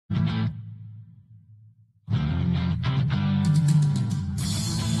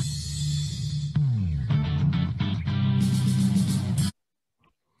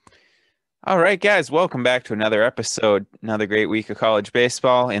All right, guys, welcome back to another episode. Another great week of college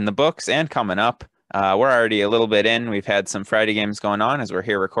baseball in the books and coming up. We're already a little bit in. We've had some Friday games going on as we're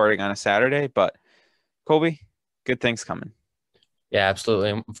here recording on a Saturday, but Colby, good things coming. Yeah,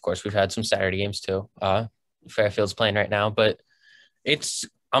 absolutely. And of course, we've had some Saturday games too. Fairfield's playing right now, but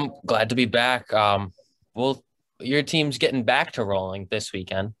I'm glad to be back. Well, your team's getting back to rolling this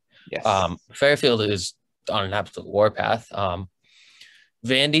weekend. Yes. Fairfield is on an absolute warpath.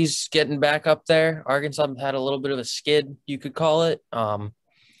 Vandy's getting back up there. Arkansas had a little bit of a skid, you could call it.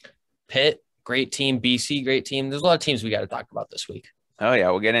 Pitt, great team. BC, great team. There's a lot of teams we got to talk about this week. Oh yeah,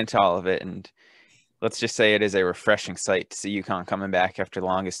 we'll get into all of it, and let's just say it is a refreshing sight to see UConn coming back after the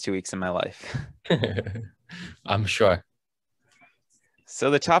longest 2 weeks of my life. I'm sure. So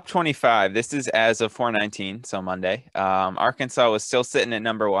the top 25, this is as of 4/19, so Monday. Arkansas was still sitting at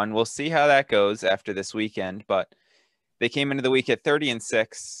number one. We'll see how that goes after this weekend, but they came into the week at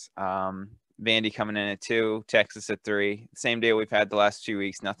 30-6. Vandy coming in at 2, Texas at 3. Same deal we've had the last few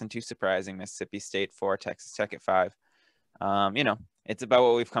weeks. Nothing too surprising. Mississippi State 4, Texas Tech at 5. It's about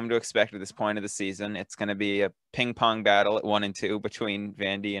what we've come to expect at this point of the season. It's going to be a ping pong battle at 1 and 2 between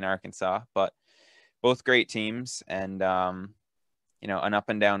Vandy and Arkansas, but both great teams and an up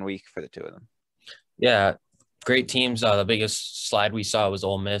and down week for the two of them. Yeah, great teams. The biggest slide we saw was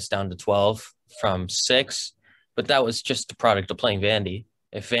Ole Miss down to 12 from 6, but that was just a product of playing Vandy.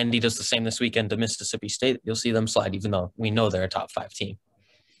 If Vandy does the same this weekend to Mississippi State, you'll see them slide, even though we know they're a top 5 team.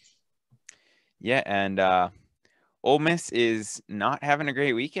 Yeah, and Ole Miss is not having a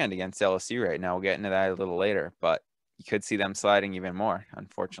great weekend against LSU right now. We'll get into that a little later, but you could see them sliding even more,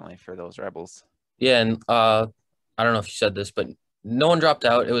 unfortunately, for those Rebels. Yeah, and I don't know if you said this, but no one dropped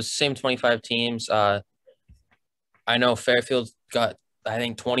out. It was the same 25 teams. I know Fairfield got, I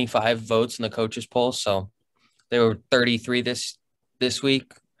think, 25 votes in the coaches poll, so they were 33 this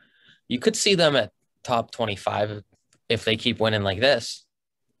week. You could see them at top 25 if they keep winning like this.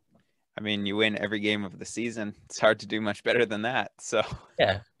 I mean, you win every game of the season. It's hard to do much better than that. So,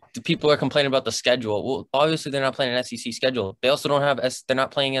 Yeah. The people are complaining about the schedule. Well, obviously they're not playing an SEC schedule. They also don't have they're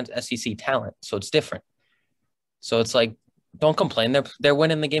not playing against SEC talent, so it's different. So it's like, don't complain. They're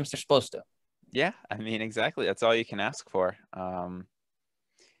winning the games they're supposed to. yeah, I mean, exactly. That's all you can ask for.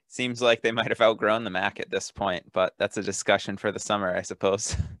 Seems like they might have outgrown the MAC at this point, but that's a discussion for the summer, I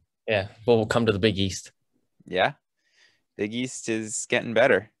suppose. Yeah. Well, we'll come to the Big East. Yeah, Big East is getting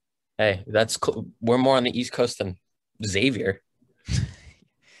better. Hey, we're more on the East Coast than Xavier.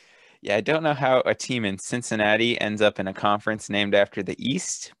 Yeah, I don't know how a team in Cincinnati ends up in a conference named after the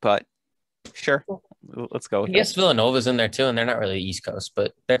East, but sure, let's go I with it. guess Villanova's in there too, and they're not really East Coast,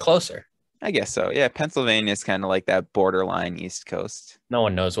 but they're closer. I guess so. Yeah, Pennsylvania is kind of like that borderline East Coast. No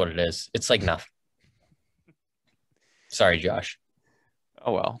one knows what it is. It's like nothing. Sorry, Josh.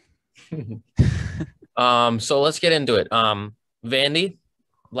 Oh well. So let's get into it. Vandy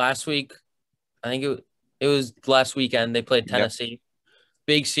last week, I think it was last weekend. They played Yep. Tennessee.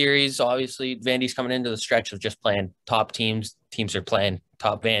 Big series. Obviously, Vandy's coming into the stretch of just playing top teams. Teams are playing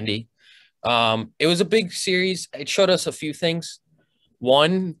top Vandy. It was a big series. It showed us a few things.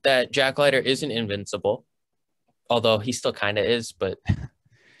 One, that Jack Leiter isn't invincible, although he still kind of is, but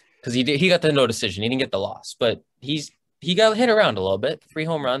because he got the no decision, he didn't get the loss, but he got hit around a little bit. 3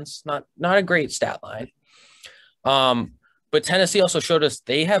 home runs, not a great stat line. But Tennessee also showed us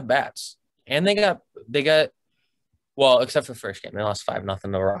they have bats, and they got well, except for the first game, they lost 5-0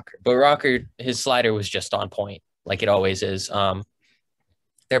 to Rocker. But Rocker, his slider was just on point, like it always is.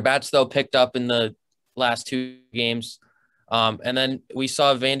 Their bats though picked up in the last 2 games. And then we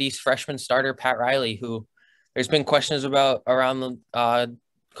saw Vandy's freshman starter, Pat Riley, who there's been questions about around the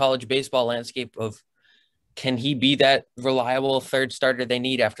college baseball landscape of, can he be that reliable third starter they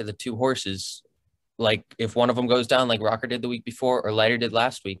need after the 2 horses? Like if one of them goes down, like Rocker did the week before or Leiter did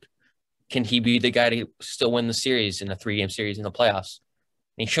last week, can he be the guy to still win the series in a 3-game series in the playoffs?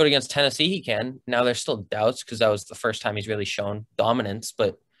 And he showed against Tennessee he can. Now there's still doubts because that was the first time he's really shown dominance,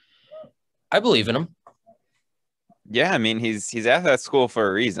 but I believe in him. Yeah, I mean he's at that school for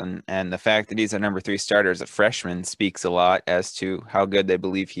a reason, and the fact that he's a number 3 starter as a freshman speaks a lot as to how good they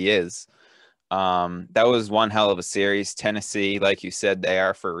believe he is. That was one hell of a series. Tennessee, like you said, they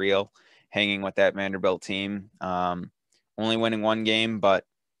are for real, hanging with that Vanderbilt team. Only winning 1 game, but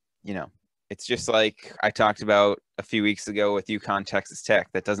it's just like I talked about a few weeks ago with UConn, Texas Tech.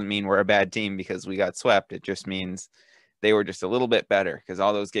 That doesn't mean we're a bad team because we got swept. It just means they were just a little bit better because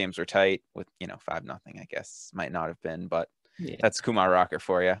all those games were tight with 5-0. I guess might not have been, but Yeah. that's Kumar Rocker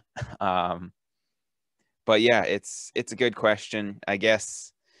for you. But yeah, it's a good question. I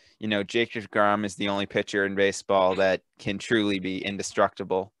guess Jake DeGrom is the only pitcher in baseball that can truly be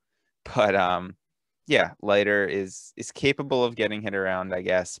indestructible. But yeah, Leiter is capable of getting hit around, I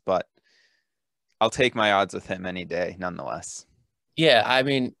guess, but I'll take my odds with him any day, nonetheless. Yeah, I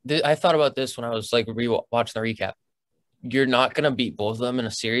mean, I thought about this when I was like watching the recap. You're not gonna beat both of them in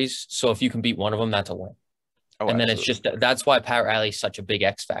a series, so if you can beat one of them, that's a win. Oh, And then it's absolutely. just that's why Pat Riley's such a big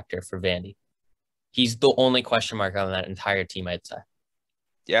X factor for Vandy. He's the only question mark on that entire team, I'd say.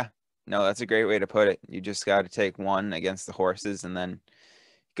 Yeah. No, that's a great way to put it. You just got to take one against the horses and then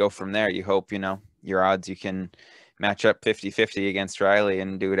go from there. You hope, your odds you can match up 50-50 against Riley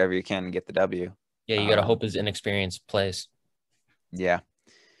and do whatever you can to get the W. Yeah, you gotta hope his inexperience plays. Yeah.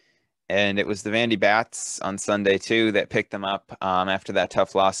 And it was the Vandy Bats on Sunday too that picked them up after that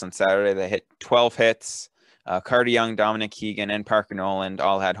tough loss on Saturday. They hit 12 hits. Carter Young, Dominic Keegan, and Parker Noland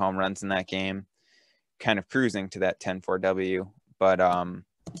all had home runs in that game, kind of cruising to that 10-4 W. But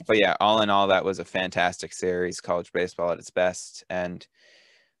yeah, all in all, that was a fantastic series, college baseball at its best. And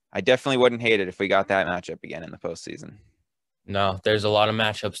I definitely wouldn't hate it if we got that matchup again in the postseason. No, there's a lot of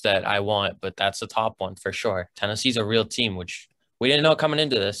matchups that I want, but that's the top one for sure. Tennessee's a real team, which we didn't know coming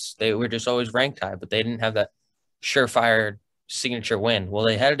into this. They were just always ranked high, but they didn't have that surefire signature win. Well,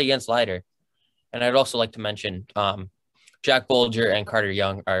 they had it against Leiter. And I'd also like to mention Jack Bolger and Carter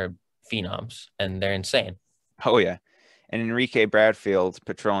Young are phenoms, and they're insane. Oh yeah. And Enrique Bradfield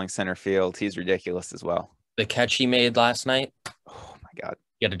patrolling center field, he's ridiculous as well. The catch he made last night, Oh my God.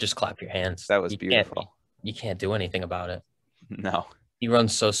 you got to just clap your hands. That was beautiful. You can't do anything about it. No, He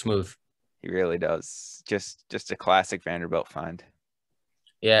runs so smooth. he really does. Just a classic Vanderbilt find.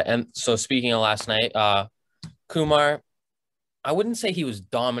 Yeah, and so speaking of last night, Kumar, I wouldn't say he was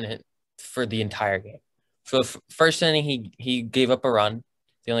dominant for the entire game. For the first inning, he gave up a run,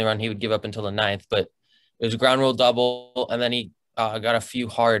 the only run he would give up until the ninth, but it was a ground rule double, and then he got a few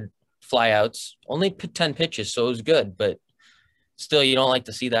hard flyouts. Only 10 pitches, so it was good, but still, you don't like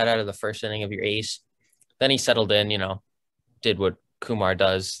to see that out of the first inning of your ace. Then he settled in, did what Kumar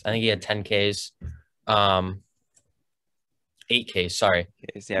does. I think he had 10 Ks, 8 Ks, sorry.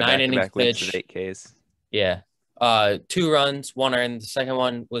 Yeah, 9 innings back-to-back weeks of pitch. 8 Ks. Yeah. 2 runs, 1 earned. The second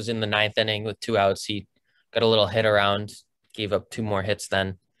one was in the ninth inning with 2 outs. He got a little hit around, gave up 2 more hits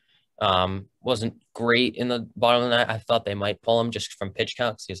then. Wasn't great in the bottom of the night. I thought they might pull him just from pitch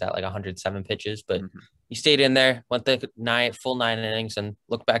count because he was at like 107 pitches, but he stayed in there, went the full 9 innings, and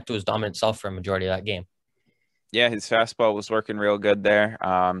looked back to his dominant self for a majority of that game. Yeah, his fastball was working real good there.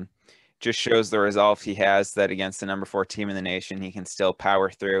 Just shows the resolve he has that against the number 4 team in the nation, he can still power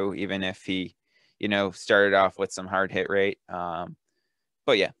through, even if he, started off with some hard hit rate.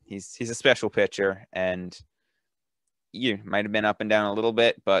 But yeah, he's a special pitcher, and you might have been up and down a little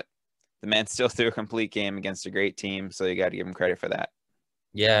bit, but the man still threw a complete game against a great team, so you got to give him credit for that.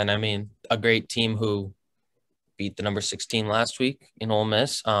 Yeah, and I mean, a great team who beat the number 16 last week in Ole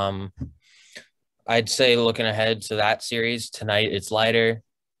Miss. I'd say looking ahead to that series, tonight it's Leiter.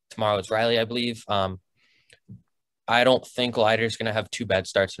 Tomorrow it's Riley, I believe. I don't think Leiter's going to have 2 bad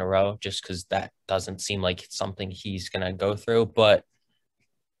starts in a row just because that doesn't seem like something he's going to go through. But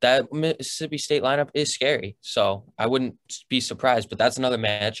that Mississippi State lineup is scary. So I wouldn't be surprised. But that's another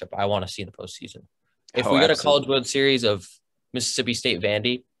matchup I want to see in the postseason. If we get a College World Series of Mississippi State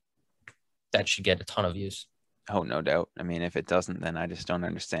Vandy, that should get a ton of views. Oh, no doubt. I mean, if it doesn't, then I just don't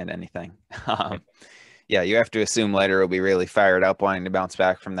understand anything. Yeah, you have to assume Leiter will be really fired up wanting to bounce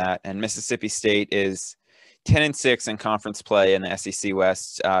back from that. And Mississippi State is 10-6 in conference play in the SEC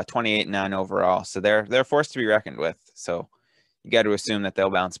West, 28-9 overall. So they're forced to be reckoned with. So you got to assume that they'll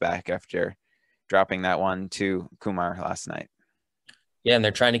bounce back after dropping that one to Kumar last night. Yeah, and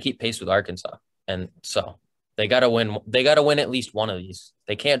they're trying to keep pace with Arkansas. And so they got to win. They got to win at least one of these.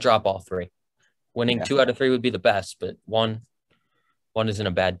 They can't drop all 3. Winning 2 out of 3 would be the best, but one isn't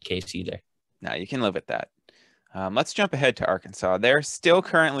a bad case either. No, you can live with that. Let's jump ahead to Arkansas. They're still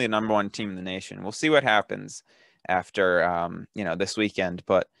currently the number 1 team in the nation. We'll see what happens after, this weekend.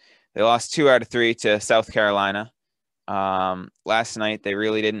 But they lost 2 out of 3 to South Carolina. Last night, they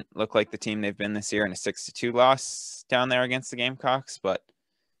really didn't look like the team they've been this year in a 6-2 loss down there against the Gamecocks. But,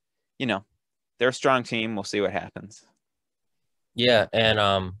 they're a strong team. We'll see what happens. Yeah,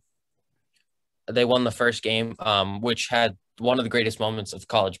 and they won the first game, which had one of the greatest moments of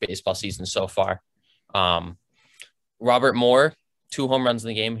college baseball season so far. Robert Moore, 2 home runs in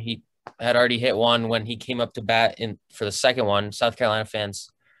the game. He had already hit one when he came up to bat for the second one. South Carolina fans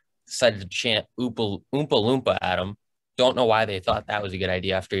decided to chant Oompa Loompa at him. Don't know why they thought that was a good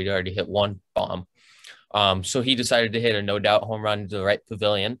idea after he'd already hit one bomb. So he decided to hit a no-doubt home run to the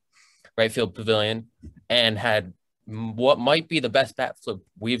right field pavilion, and had what might be the best bat flip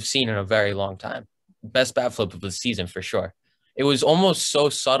we've seen in a very long time. Best bat flip of the season for sure. It was almost so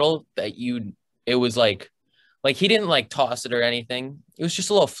subtle that it was like he didn't like toss it or anything. It was just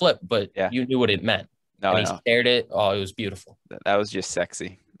a little flip, but Yeah. you knew what it meant. No, And he no. stared it. Oh, it was beautiful. That was just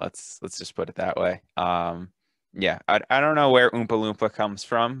sexy. Let's just put it that way. Yeah, I don't know where Oompa Loompa comes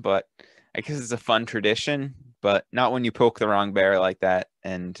from, but I guess it's a fun tradition, but not when you poke the wrong bear like that.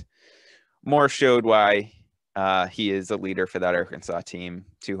 And Moore showed why he is a leader for that Arkansas team.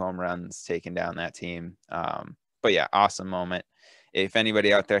 2 home runs taking down that team. But yeah, awesome moment. If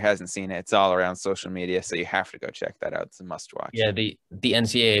anybody out there hasn't seen it, it's all around social media, so you have to go check that out. It's a must watch. Yeah, the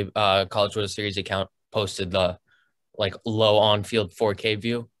NCAA College World Series account posted the like low on field 4K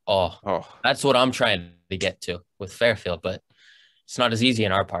view. Oh, Oh, that's what I'm trying to get to with Fairfield, but it's not as easy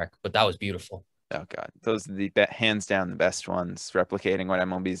in our park. But that was beautiful. oh God, those are the hands down the best ones, replicating what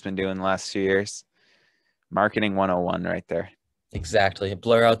MLB's been doing the last 2 years. Marketing 101 right there. Exactly.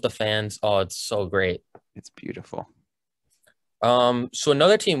 Blur out the fans. Oh, it's so great. It's beautiful. So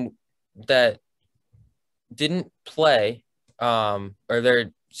another team that didn't play, or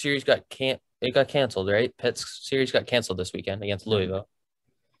their series got canceled, right? Pitt's series got canceled this weekend against Louisville.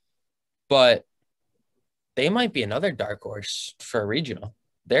 But they might be another dark horse for a regional.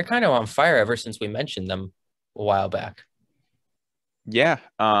 They're kind of on fire ever since we mentioned them a while back. Yeah,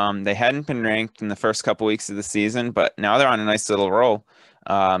 they hadn't been ranked in the first couple weeks of the season, but now they're on a nice little roll.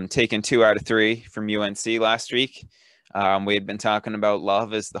 Taking 2 out of 3 from UNC last week. We had been talking about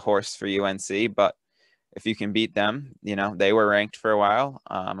Love as the horse for UNC, but if you can beat them, they were ranked for a while.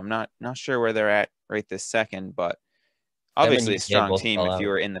 I'm not sure where they're at right this second, but obviously a strong team if you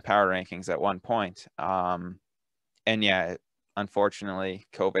were in the power rankings at one point. And yeah, unfortunately,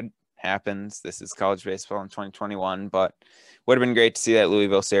 COVID happens. This is college baseball in 2021, but would have been great to see that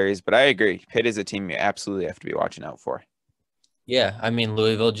Louisville series. But I agree, Pitt is a team you absolutely have to be watching out for. Yeah, I mean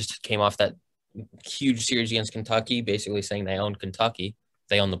Louisville just came off that huge series against Kentucky, basically saying they own Kentucky.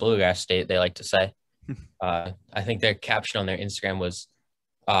 They own the Bluegrass State, they like to say. I think their caption on their Instagram was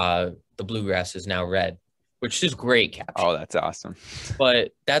the Bluegrass is now red, which is great caption. Oh, that's awesome.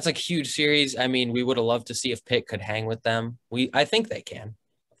 But that's a huge series. I mean, we would have loved to see if Pitt could hang with them. I think they can.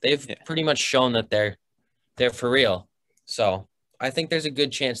 They've pretty much shown that they're for real. So I think there's a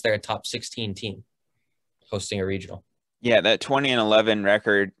good chance they're a top 16 team hosting a regional. Yeah, that 20-11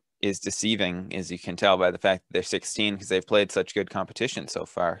 record is deceiving, as you can tell by the fact that they're 16 because they've played such good competition so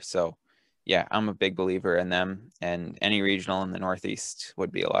far. So yeah, I'm a big believer in them, and any regional in the Northeast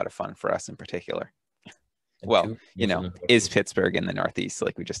would be a lot of fun for us in particular. Well, is Pittsburgh in the Northeast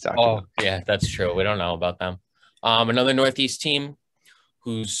like we just talked about? Oh, yeah, that's true. We don't know about them. Another Northeast team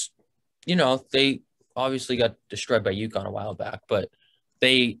who's, they obviously got destroyed by UConn a while back, but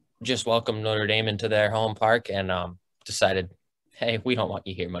they just welcomed Notre Dame into their home park and decided, hey, we don't want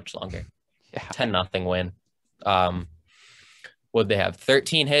you here much longer. Yeah. 10-0 win. Would they have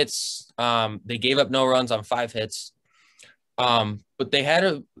 13 hits? They gave up no runs on 5 hits. But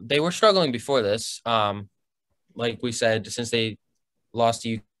they were struggling before this. Like we said, since they lost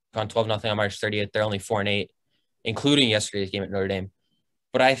to UConn 12-0 on March 30th, they're only 4-8, including yesterday's game at Notre Dame.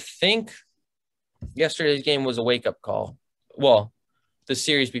 But I think yesterday's game was a wake-up call. Well, the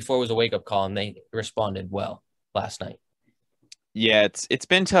series before was a wake-up call, and they responded well last night. Yeah, it's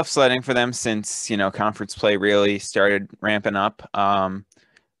been tough sledding for them since, conference play really started ramping up.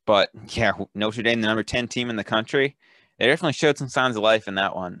 But yeah, Notre Dame, the number 10 team in the country, they definitely showed some signs of life in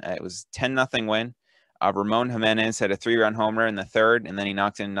that one. It was 10-0 win. Ramon Jimenez had a 3-run homer in the third, and then he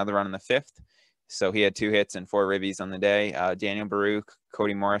knocked in another run in the fifth. So he had 2 hits and 4 ribbies on the day. Daniel Baruch,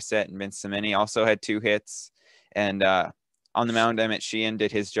 Cody Morissette, and Vince Cimini also had 2 hits. And on the mound, Emmett Sheehan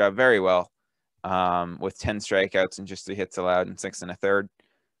did his job very well with 10 strikeouts and just 3 hits allowed and 6 1/3.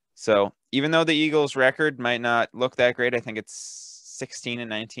 So even though the Eagles' record might not look that great, I think it's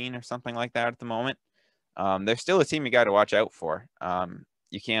 16-19 or something like that at the moment. They're still a team you got to watch out for.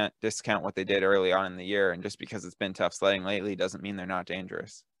 You can't discount what they did early on in the year, and just because it's been tough sledding lately doesn't mean they're not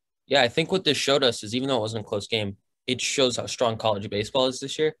dangerous. Yeah, I think what this showed us is even though it wasn't a close game, it shows how strong college baseball is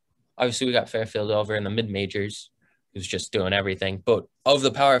this year. Obviously, we got Fairfield over in the mid-majors, who's just doing everything. But of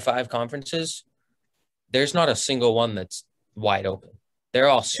the Power 5 conferences, there's not a single one that's wide open. They're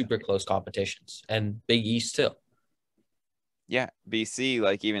all super close competitions, and Big East too. Yeah, BC,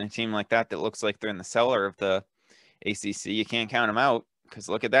 like even a team like that looks like they're in the cellar of the ACC, you can't count them out because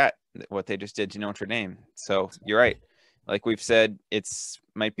look at that, what they just did to Notre Dame. So you're right. Like we've said,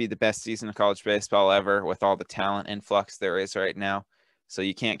 might be the best season of college baseball ever with all the talent influx there is right now. So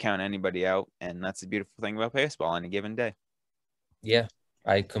you can't count anybody out, and that's the beautiful thing about baseball on a given day. Yeah,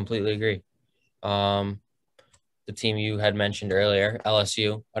 I completely agree. The team you had mentioned earlier,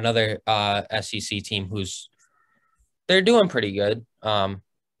 LSU, another SEC team they're doing pretty good.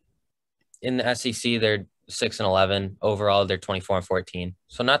 In the SEC, they're 6-11 overall. They're 24-14,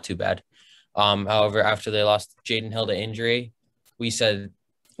 so not too bad. However, after they lost Jaden Hill to injury, we said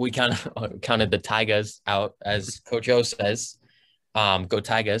we kind of counted the Tigers out, as Coach O says. Go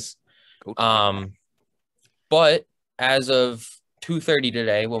Tigers. Go Tigers. But as of 2:30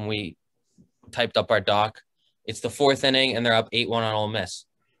 today, when we typed up our doc, it's the fourth inning, and they're up 8-1 on Ole Miss.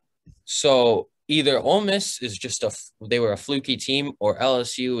 So either Ole Miss is just they were a fluky team, or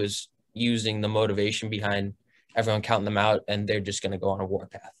LSU is using the motivation behind everyone counting them out, and they're just going to go on a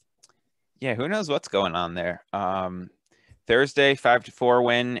warpath. Yeah, who knows what's going on there. Thursday, 5-4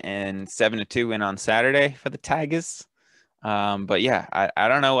 win and 7-2 win on Saturday for the Tigers. But yeah, I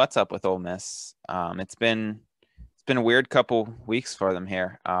don't know what's up with Ole Miss. It's been a weird couple weeks for them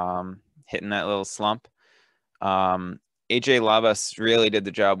here. Hitting that little slump. AJ Lavas really did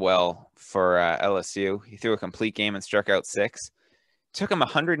the job well for LSU. He threw a complete game and struck out 6. Took him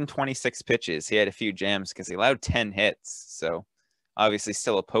 126 pitches. He had a few jams because he allowed 10 hits. So obviously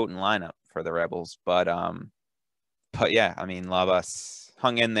still a potent lineup for the Rebels. But yeah, I mean, Lavas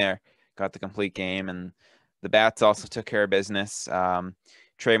hung in there, got the complete game, and the Bats also took care of business.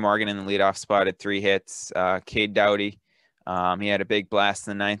 Trey Morgan in the leadoff spot had 3 hits. Cade Doughty, he had a big blast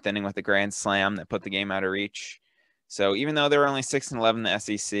in the 9th inning with a grand slam that put the game out of reach. So even though they're only 6-11 in the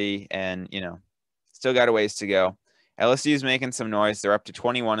SEC, and still got a ways to go, LSU's making some noise. They're up to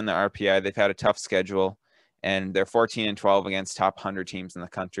 21 in the RPI. They've had a tough schedule, and they're 14-12 against top 100 teams in the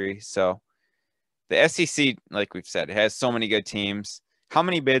country. So the SEC, like we've said, it has so many good teams. How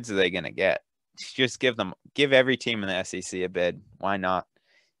many bids are they going to get? Just give every team in the SEC a bid. Why not?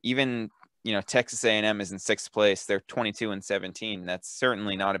 Even, Texas A&M is in 6th place. They're 22-17. That's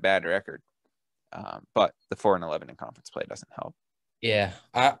certainly not a bad record. But the 4-11 in conference play doesn't help. Yeah.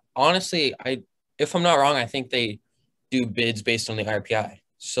 Honestly, if I'm not wrong, I think they do bids based on the RPI.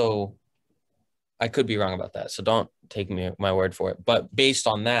 So I could be wrong about that. So don't take my word for it. But based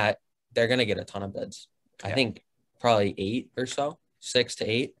on that, they're going to get a ton of bids. Yeah. I think probably 8 or so, 6 to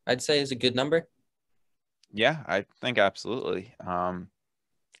 8, I'd say is a good number. Yeah, I think absolutely.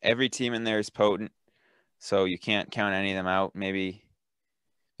 Every team in there is potent, so you can't count any of them out. Maybe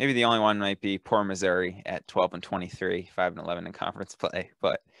the only one might be poor Missouri at 12-23, 5-11 in conference play.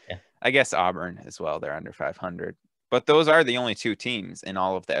 But yeah, I guess Auburn as well. They're under 500. But those are the only 2 teams in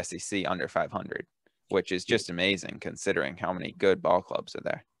all of the SEC under 500, which is just amazing considering how many good ball clubs are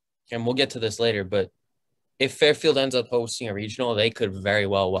there. And we'll get to this later, but if Fairfield ends up hosting a regional, they could very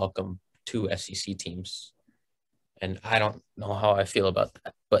well welcome 2 SEC teams. And I don't know how I feel about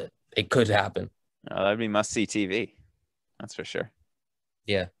that, but it could happen. That'd be must-see TV. That's for sure.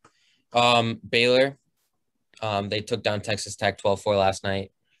 Yeah. Baylor, they took down Texas Tech 12-4 last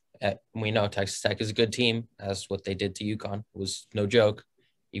night. We know Texas Tech is a good team. That's what they did to UConn. It was no joke,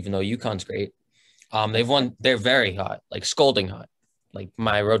 even though UConn's great. They've won. They're very hot, like scalding hot, like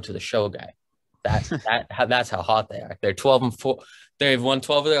my road to the show guy. That's how hot they are. They're 12-4. They've won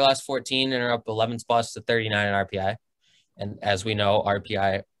 12 of their last 14 and are up 11 spots to 39 in RPI. And as we know,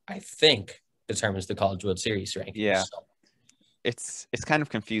 RPI, I think, determines the College World Series ranking. Yeah, so it's kind of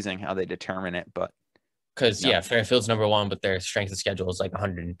confusing how they determine it, but because Fairfield's number 1, but their strength of schedule is like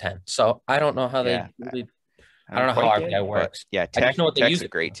 110. So I don't know how I don't know how RPI works. Yeah, Tech's a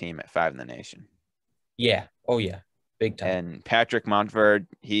great team at 5 in the nation. Yeah. Oh yeah. Big time. And Patrick Montford,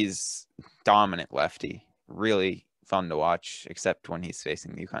 he's dominant lefty. Really fun to watch, except when he's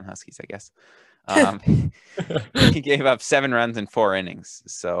facing the UConn Huskies, I guess. He gave up 7 runs in 4 innings.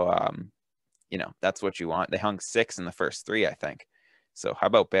 So, that's what you want. They hung 6 in the first 3, I think. So how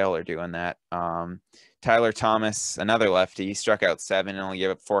about Baylor doing that? Tyler Thomas, another lefty, he struck out 7 and only gave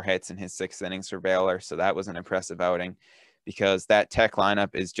up 4 hits in his 6 innings for Baylor. So that was an impressive outing because that Tech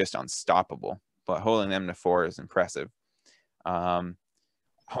lineup is just unstoppable. But holding them to 4 is impressive.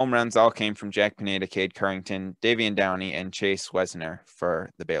 Home runs all came from Jack Pineda, Cade Currington, Davian Downey, and Chase Wesner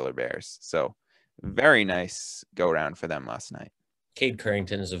for the Baylor Bears. So very nice go-round for them last night. Cade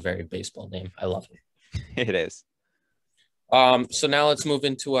Currington is a very baseball name. I love it. It is. So now let's move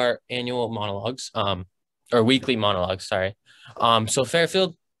into our annual monologues, or weekly monologues, sorry. So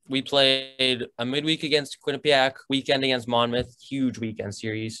Fairfield, we played a midweek against Quinnipiac, weekend against Monmouth, huge weekend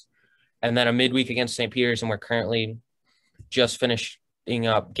series, and then a midweek against St. Peter's, and we're currently just finishing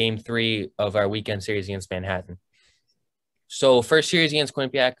up game 3 of our weekend series against Manhattan. So first series against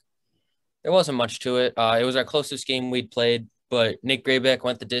Quinnipiac, there wasn't much to it. It was our closest game we'd played, but Nick Graybeck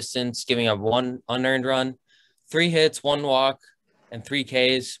went the distance, giving up 1 unearned run, 3 hits, 1 walk, and 3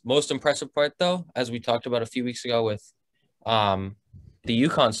 Ks. Most impressive part, though, as we talked about a few weeks ago with the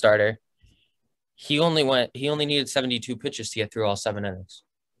UConn starter, He only needed 72 pitches to get through all 7 innings.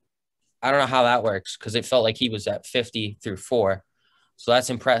 I don't know how that works because it felt like he was at 50 through 4. So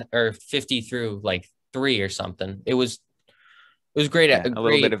that's or 50 through like 3 or something. It was great. Yeah, a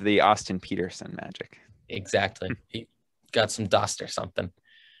little bit of the Austin Peterson magic. Exactly. He got some dust or something.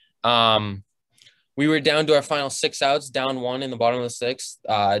 We were down to our final 6 outs, down 1 in the bottom of the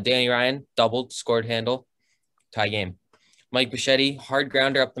 6th. Danny Ryan doubled, scored handle, tie game. Mike Bichetti, hard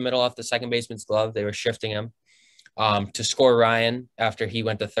grounder up the middle off the second baseman's glove. They were shifting him to score Ryan after he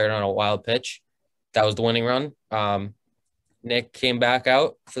went to third on a wild pitch. That was the winning run. Nick came back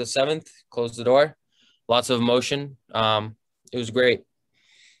out for the 7th, closed the door. Lots of emotion. It was great.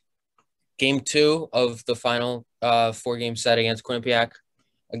 Game 2 of the final 4-game set against Quinnipiac.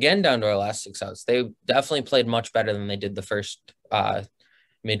 Again, down to our last 6 outs. They definitely played much better than they did the first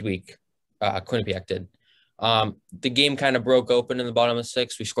midweek. Quinnipiac did. The game kind of broke open in the bottom of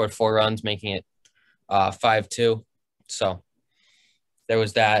 6. We scored 4 runs, making it 5-2. So there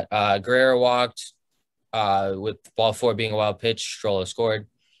was that. Guerrero walked with ball 4 being a wild pitch. Strollo scored.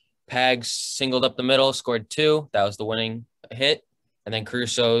 Pags singled up the middle, scored 2. That was the winning hit. And then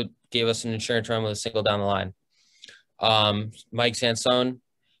Caruso gave us an insurance run with a single down the line. Mike Sansone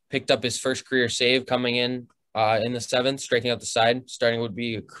picked up his first career save coming in the 7th, striking out the side. Starting would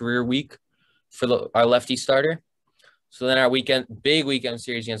be a career week for our lefty starter. So then our big weekend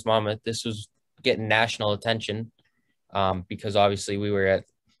series against Monmouth, this was getting national attention because obviously we were at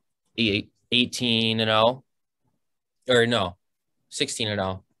 18-0, or no,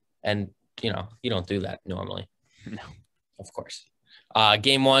 16-0. And, you don't do that normally. No. Of course.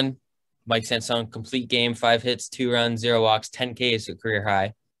 Game 1, Mike Sansone, complete game, 5 hits, 2 runs, 0 walks, 10 Ks, a career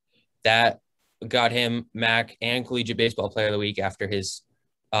high. That got him MAC and Collegiate Baseball Player of the Week after his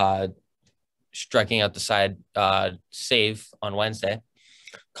striking out the side save on Wednesday.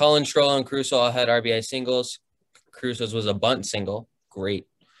 Cullen, Strollo, and Caruso all had RBI singles. Caruso's was a bunt single. Great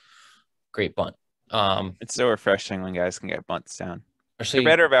bunt. It's so refreshing when guys can get bunts down. They're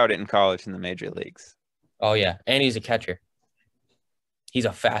better about it in college than the major leagues. Oh, yeah. And he's a catcher. He's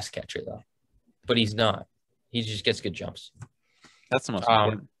a fast catcher, though. But he's not. He just gets good jumps. That's the most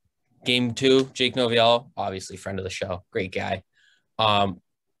important. Game 2, Jake Noviello, obviously friend of the show. Great guy.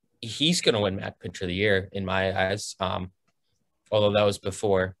 He's going to win MAC Pitcher of the Year in my eyes, although that was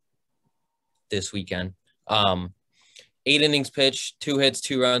before this weekend. 8 innings pitched, 2 hits,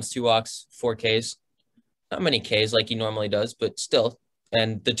 2 runs, 2 walks, 4 Ks. Not many Ks like he normally does, but still.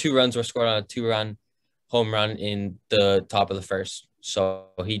 And the 2 runs were scored on a 2-run home run in the top of the 1st. So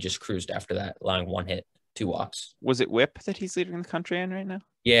he just cruised after that, allowing 1 hit, 2 walks. Was it whip that he's leading the country in right now?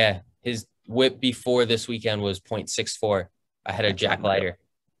 Yeah. His whip before this weekend was .64 ahead of Jack Leiter.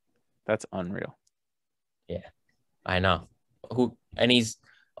 That's unreal. Yeah, I know.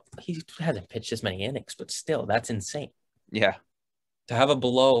 He hasn't pitched this many innings, but still, that's insane. Yeah. To have a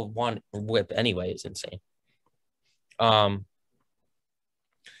below 1 whip anyway is insane.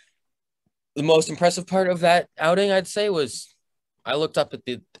 The most impressive part of that outing, I'd say, was I looked up at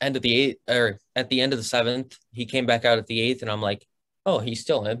the end of the 8th, or at the end of the 7th. He came back out at the 8th, and I'm like, oh, he's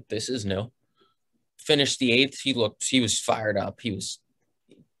still in. This is new. Finished the 8th. He was fired up. He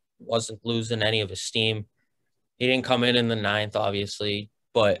wasn't losing any of his steam. He didn't come in the 9th, obviously,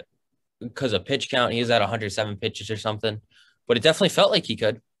 but because of pitch count, he was at 107 pitches or something. But it definitely felt like he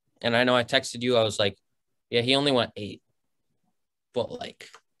could. And I know I texted you. I was like, yeah, he only went 8. But like,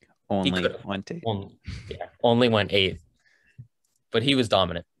 only went 8. Only went 8. But he was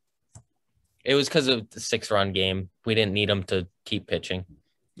dominant. It was because of the 6-run game. We didn't need him to keep pitching.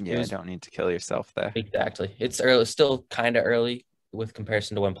 Yeah, don't need to kill yourself there. Exactly. It's early, still kind of early with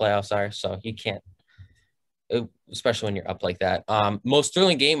comparison to when playoffs are. So you can't, especially when you're up like that. Most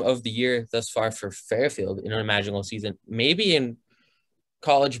thrilling game of the year thus far for Fairfield in an imaginable season. Maybe in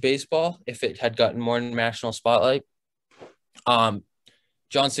college baseball, if it had gotten more national spotlight.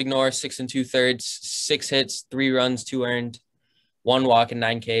 John Signor, 6 2/3, 6 hits, 3 runs, 2 earned, 1 walk, and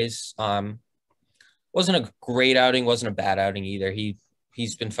 9 Ks. Wasn't a great outing, wasn't a bad outing either.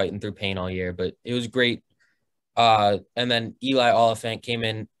 He's been fighting through pain all year, but it was great. And then Eli Oliphant came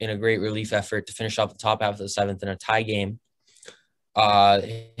in a great relief effort to finish off the top half of the 7th in a tie game.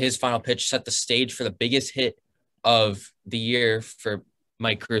 His final pitch set the stage for the biggest hit of the year for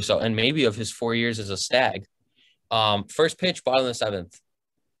Mike Caruso, and maybe of his 4 years as a Stag. First pitch, bottom of the 7th.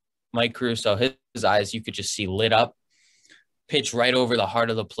 Mike Caruso, his eyes, you could just see lit up. Pitch right over the heart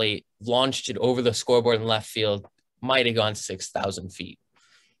of the plate, launched it over the scoreboard in left field, might have gone 6,000 feet.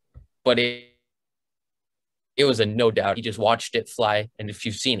 But it was a no doubt. He just watched it fly. And if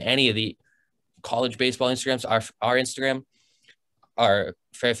you've seen any of the college baseball Instagrams, our Instagram, or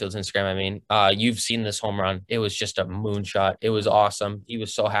Fairfield's Instagram, I mean, you've seen this home run. It was just a moonshot. It was awesome. He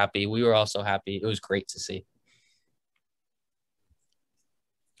was so happy. We were all so happy. It was great to see.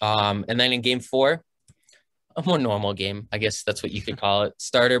 And then in game 4, a more normal game, I guess that's what you could call it.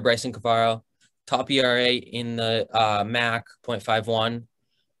 Starter Bryson Cavaro, top ERA in the MAC, 0.51.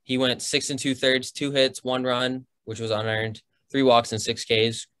 He went 6 2/3, 2 hits, 1 run, which was unearned, 3 walks and 6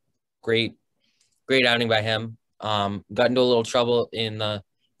 Ks. Great outing by him. Got into a little trouble in the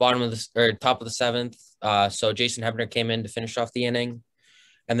top of the 7th. So Jason Hebner came in to finish off the inning,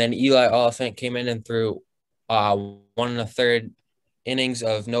 and then Eli Oliphant came in and threw 1 1/3 innings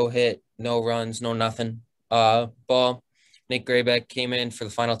of no hit, no runs, no nothing. Ball. Nick Graybeck came in for the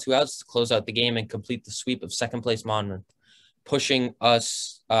final 2 outs to close out the game and complete the sweep of second place Monmouth, pushing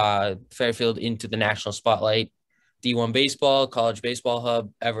us, Fairfield, into the national spotlight. D1 baseball, college baseball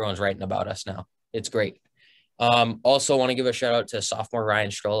hub, everyone's writing about us now. It's great. Also want to give a shout out to sophomore Ryan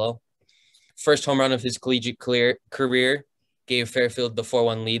Strollo. First home run of his collegiate career gave Fairfield the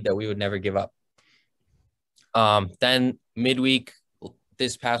 4-1 lead that we would never give up. Then midweek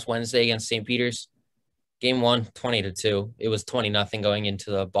this past Wednesday against St. Peter's, game 1, 20-2. It was 20-0 going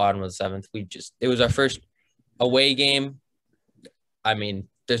into the bottom of the 7th. It was our first away game. I mean,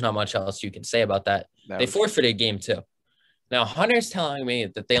 there's not much else you can say about that. They forfeited game 2. Now, Hunter's telling me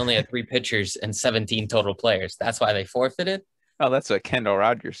that they only had 3 pitchers and 17 total players. That's why they forfeited. Oh, that's what Kendall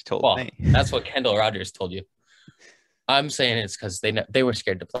Rogers told me. That's what Kendall Rogers told you. I'm saying it's because they were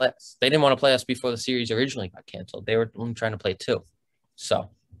scared to play us. They didn't want to play us before the series originally got canceled. They were only trying to play 2. So,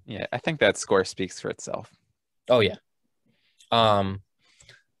 yeah, I think that score speaks for itself. Oh, yeah.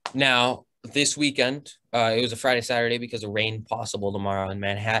 Now, this weekend, it was a Friday, Saturday because of rain possible tomorrow in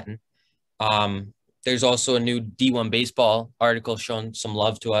Manhattan. There's also a new D1 baseball article showing some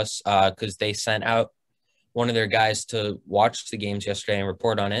love to us because they sent out one of their guys to watch the games yesterday and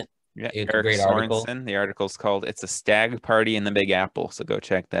report on it. Yeah, it's Eric a great Sorensen. article. The article's called "It's a Stag Party in the Big Apple," so go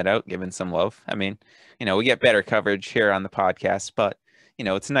check that out. Giving some love. I mean, we get better coverage here on the podcast, but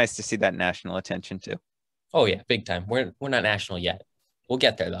it's nice to see that national attention too. Oh yeah, big time. We're not national yet. We'll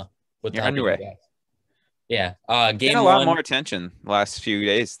get there though. You're on your way. Yeah. Game a 1. lot more attention the last few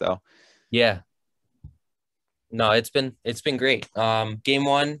days though. Yeah. No, it's been great. Game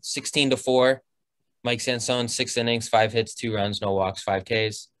 1, 16-4. Mike Sansone, 6 innings, 5 hits, 2 runs, no walks, 5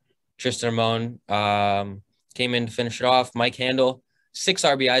 Ks. Tristan Ramon came in to finish it off. Mike Handel, 6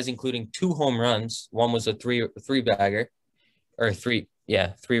 RBIs, including 2 home runs. One was a three bagger, or 3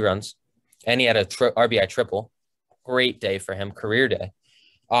 runs, and he had a RBI triple. Great day for him, career day.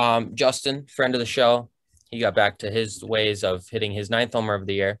 Justin, friend of the show, he got back to his ways of hitting his 9th homer of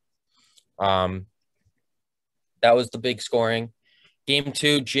the year. That was the big scoring. Game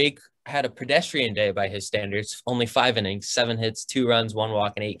 2, Jake had a pedestrian day by his standards. Only 5 innings, 7 hits, 2 runs, 1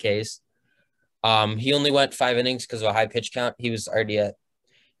 walk, and 8 Ks. He only went 5 innings because of a high pitch count. He was already at,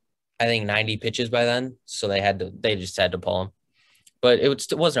 I think, 90 pitches by then, so they just had to pull him. But it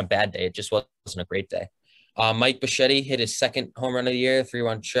wasn't a bad day. It just wasn't a great day. Mike Bichetti hit his 2nd home run of the year,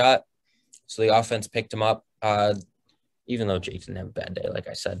 3-run shot. So the offense picked him up, even though Jake didn't have a bad day, like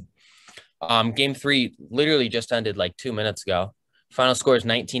I said. Game 3 literally just ended like 2 minutes ago. Final score is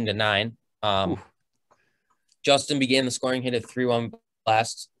 19-9. Justin began the scoring, hit a 3-run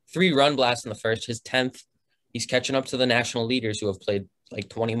blast in the first, his 10th. He's catching up to the national leaders who have played like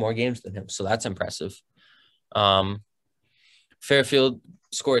 20 more games than him. So that's impressive. Fairfield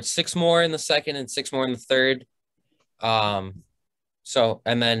scored 6 more in the 2nd and 6 more in the 3rd.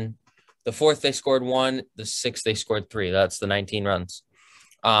 And then the 4th, they scored 1. The 6th, they scored 3. That's the 19 runs.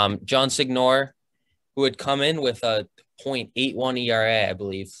 John Signor, who had come in with a 0.81 ERA, I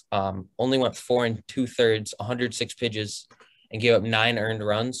believe, only went 4 2/3, 106 pitches, and gave up 9 earned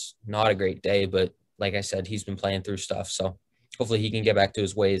runs. Not a great day, but like I said, he's been playing through stuff. So hopefully he can get back to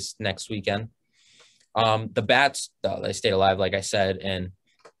his ways next weekend. The Bats, though, they stayed alive, like I said, and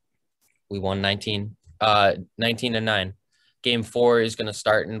we won 19-9. Game 4 is going to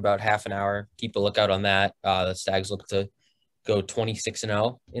start in about half an hour. Keep a lookout on that. The Stags look to go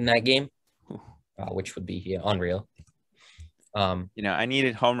 26-0 in that game, which would be unreal. I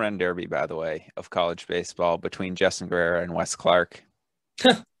needed home run derby, by the way, of college baseball between Justin Guerrero and Wes Clark.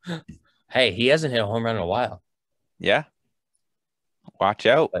 Hey, he hasn't hit a home run in a while. Yeah. Watch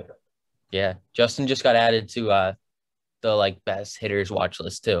out. But, yeah. Justin just got added to the best hitters watch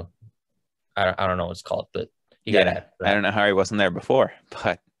list too. I don't know what it's called, but he got added. I don't know how he wasn't there before,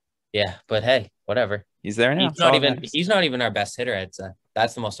 but yeah, but hey, whatever. He's there now. He's not even our best hitter, I'd say.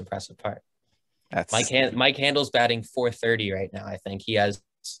 That's the most impressive part. Mike Handel's batting .430 right now, I think. He has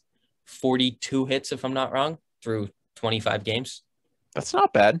 42 hits, if I'm not wrong, through 25 games. That's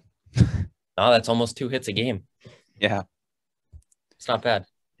not bad. No, that's almost 2 hits a game. Yeah. It's not bad.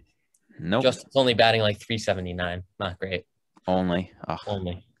 Nope. Justin's only batting like 379. Not great. Only.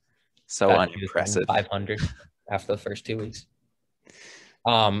 Only. So unimpressive. 500 after the first 2 weeks.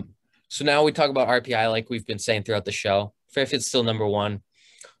 So now we talk about RPI like we've been saying throughout the show. Fairfield's still number one.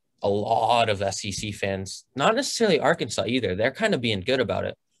 A lot of SEC fans, not necessarily Arkansas either. They're kind of being good about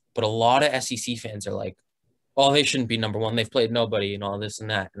it, but a lot of SEC fans are like, "Oh, they shouldn't be number one. They've played nobody and all this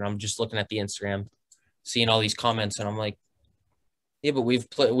and that." And I'm just looking at the Instagram, seeing all these comments, and I'm like, "Yeah, but we've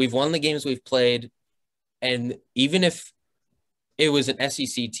won the games we've played, and even if it was an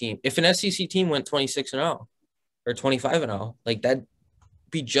SEC team, if an SEC team went 26-0 or 25-0, like that'd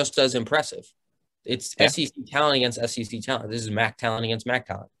be just as impressive. It's SEC talent against SEC talent. This is MAC talent against MAC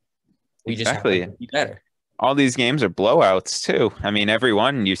talent. We just have to be better." All these games are blowouts too. I mean, every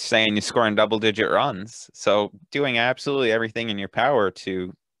one you're saying you're scoring double-digit runs. So doing absolutely everything in your power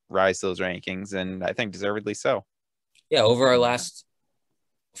to rise those rankings, and I think deservedly so. Yeah, over our last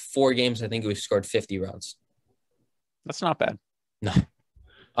 4 games, I think we've scored 50 runs. That's not bad. No.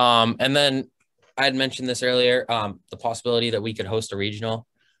 And then I had mentioned this earlier, the possibility that we could host a regional.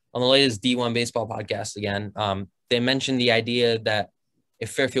 On the latest D1 baseball podcast again, they mentioned the idea that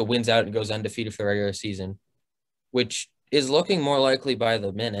if Fairfield wins out and goes undefeated for the regular season, which is looking more likely by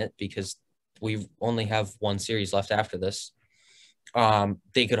the minute because we only have 1 series left after this,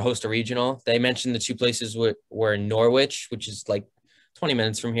 they could host a regional. They mentioned the 2 places were Norwich, which is like 20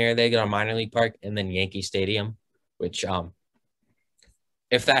 minutes from here. They get a minor league park, and then Yankee Stadium, which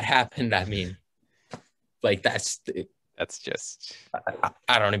if that happened, I mean, like that's just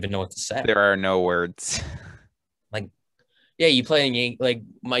I don't even know what to say. There are no words. Like, yeah, you play in like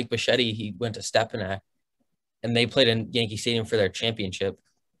Mike Bichetti, he went to Stepinac, and they played in Yankee Stadium for their championship.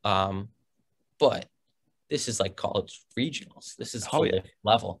 But this is like college regionals. This is whole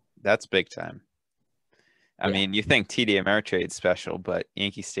level. That's big time. I mean, you think TD Ameritrade's special, but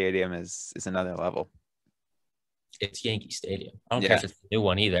Yankee Stadium is another level. It's Yankee Stadium. I don't care if it's a new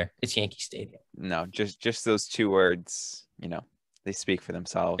one either. It's Yankee Stadium. No, just those 2 words, they speak for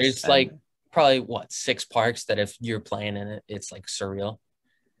themselves. There's like probably 6 parks that if you're playing in it, it's like surreal.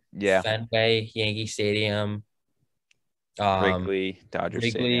 Yeah. Fenway, Yankee Stadium, Wrigley, Dodger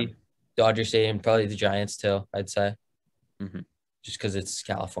Stadium, probably the Giants too, I'd say. Mm-hmm. Just because it's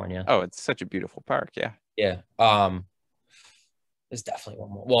California. Oh, it's such a beautiful park. Yeah. Yeah. There's definitely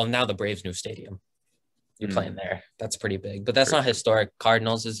one more. Well, now the Braves' new stadium. You're playing there. That's pretty big, but that's not historic.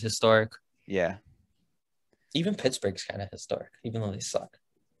 Cardinals is historic. Yeah. Even Pittsburgh's kind of historic, even though they suck.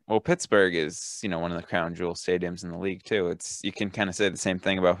 Well, Pittsburgh is, one of the crown jewel stadiums in the league too. You can kind of say the same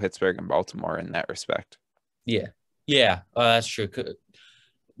thing about Pittsburgh and Baltimore in that respect. Yeah. Yeah. That's true.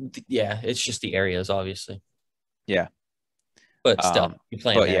 Yeah. It's just the areas, obviously. Yeah. But still, you're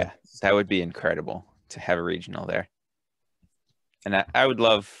playing there. Yeah, that would be incredible to have a regional there. And I would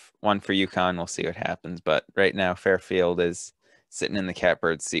love one for UConn. We'll see what happens. But right now, Fairfield is sitting in the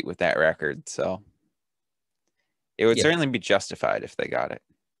catbird seat with that record. So it would certainly be justified if they got it.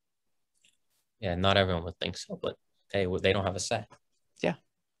 Yeah, not everyone would think so. But hey, they don't have a say. Yeah.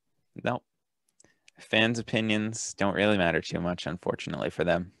 No. Fans' opinions don't really matter too much, unfortunately, for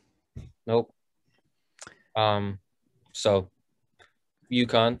them. Nope. So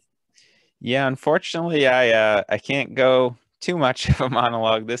UConn. Yeah, unfortunately, I can't go too much of a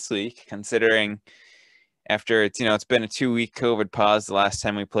monologue this week, considering after it's been a 2-week COVID pause. The last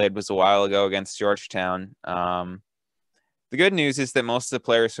time we played was a while ago against Georgetown. The good news is that most of the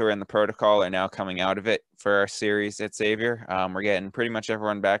players who are in the protocol are now coming out of it for our series at Xavier. We're getting pretty much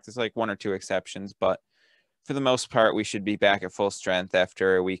everyone back. There's like 1 or 2 exceptions, but for the most part, we should be back at full strength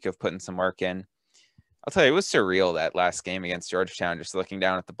after a week of putting some work in. I'll tell you, it was surreal that last game against Georgetown, just looking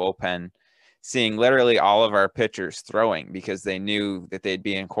down at the bullpen, seeing literally all of our pitchers throwing because they knew that they'd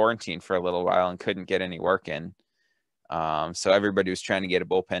be in quarantine for a little while and couldn't get any work in. So everybody was trying to get a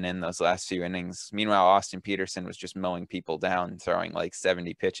bullpen in those last few innings. Meanwhile, Austin Peterson was just mowing people down, throwing like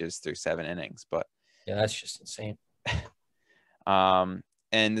 70 pitches through 7 innings. But yeah, that's just insane.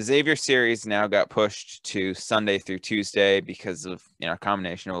 And the Xavier series now got pushed to Sunday through Tuesday because of, a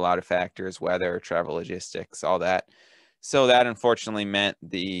combination of a lot of factors, weather, travel logistics, all that. So that unfortunately meant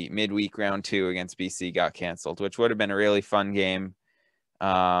the midweek round 2 against BC got canceled, which would have been a really fun game.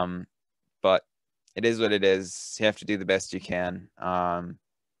 But it is what it is. You have to do the best you can.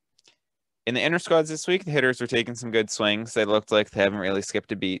 In the inter squads this week, the hitters were taking some good swings. They looked like they haven't really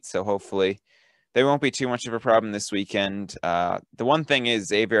skipped a beat. So hopefully they won't be too much of a problem this weekend. The one thing is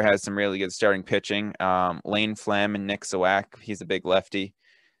Xavier has some really good starting pitching. Lane Flam and Nick Zawak, he's a big lefty.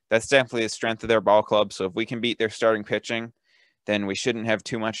 That's definitely the strength of their ball club. So if we can beat their starting pitching, then we shouldn't have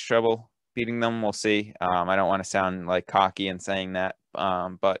too much trouble beating them. We'll see. I don't want to sound like cocky in saying that,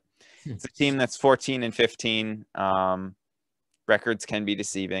 but it's a team that's 14 and 15. Records can be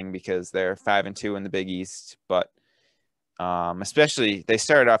deceiving because they're 5-2 in the Big East, but especially they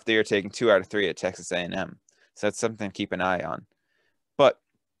started off the year taking 2 out of 3 at Texas A&M, so that's something to keep an eye on. But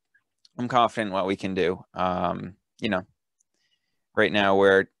I'm confident in what we can do. Right now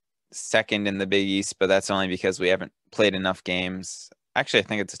we're second in the Big East, but that's only because we haven't played enough games. Actually, I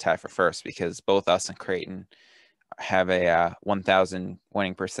think it's a tie for first because both us and Creighton have a 1,000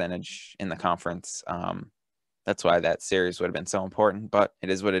 winning percentage in the conference. That's why that series would have been so important, but it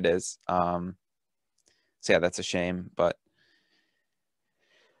is what it is. So yeah, that's a shame. But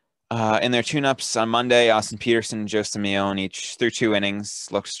in their tune-ups on Monday, Austin Peterson and Joe Simeone each threw 2 innings,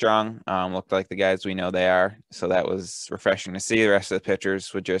 looked strong, looked like the guys we know they are. So that was refreshing to see. The rest of the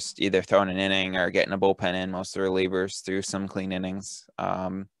pitchers would just either throw in an inning or getting a bullpen in. Most of the relievers threw some clean innings.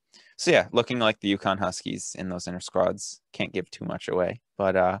 So yeah, looking like the UConn Huskies in those inner squads. Can't give too much away,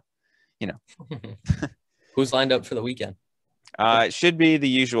 but Who's lined up for the weekend? It should be the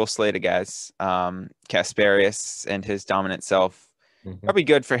usual slate of guys. Kasparius and his dominant self. Probably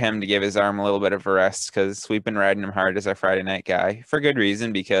good for him to give his arm a little bit of a rest because we've been riding him hard as our Friday night guy for good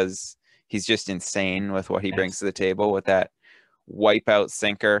reason because he's just insane with what he brings to the table with that wipeout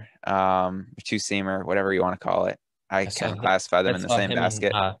sinker, two-seamer, whatever you want to call it. I kind of classify them in the same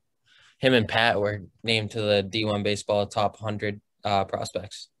basket. Him and Pat were named to the D1 baseball top 100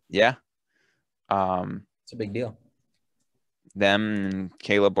 prospects. Yeah. It's a big deal. Them and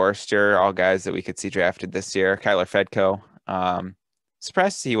Caleb Borster, all guys that we could see drafted this year. Kyler Fedko.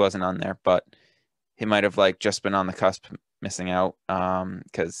 Surprised he wasn't on there, but he might have just been on the cusp missing out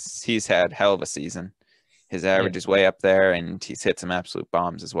because he's had hell of a season. His average is way up there, and he's hit some absolute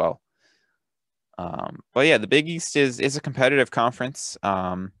bombs as well. But yeah, the Big East is a competitive conference.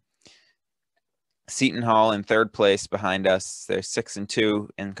 Seton Hall in 3rd place behind us. They're 6-2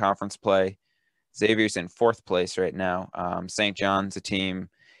 in conference play. Xavier's in 4th place right now. St. John's a team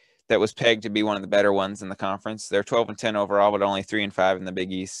that was pegged to be one of the better ones in the conference. They're 12-10 overall, but only 3-5 in the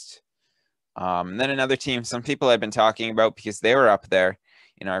Big East. And then another team, some people I've been talking about because they were up there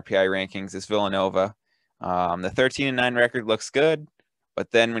in RPI rankings is Villanova. The 13-9 record looks good,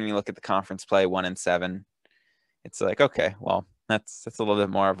 but then when you look at the conference play, 1-7, it's like, okay, well, that's a little bit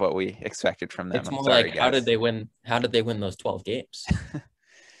more of what we expected from them. It's more like, how did they win those 12 games?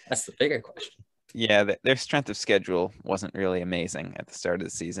 That's the bigger question. Yeah, their strength of schedule wasn't really amazing at the start of the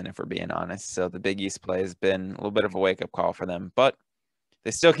season, if we're being honest. So the Big East play has been a little bit of a wake-up call for them, but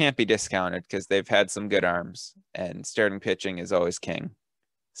they still can't be discounted because they've had some good arms, and starting pitching is always king.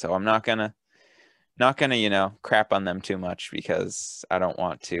 So I'm not gonna crap on them too much because I don't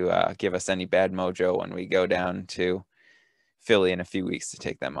want to give us any bad mojo when we go down to Philly in a few weeks to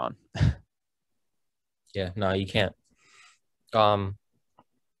take them on. Yeah, no, you can't.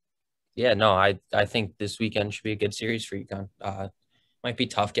 Yeah, no, I think this weekend should be a good series for UConn. Might be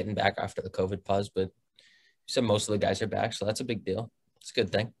tough getting back after the COVID pause, but you said most of the guys are back, so that's a big deal. It's a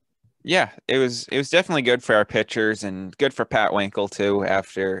good thing. Yeah, it was definitely good for our pitchers and good for Pat Winkle too.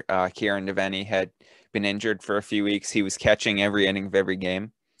 After Kieran Devaney had been injured for a few weeks, he was catching every inning of every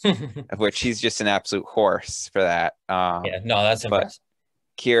game, of which he's just an absolute horse for that. Yeah, no, that's impressive.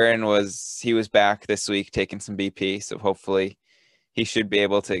 Kieran was back this week taking some BP, so hopefully he should be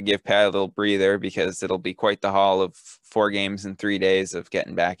able to give Pat a little breather because it'll be quite the haul of 4 games in 3 days of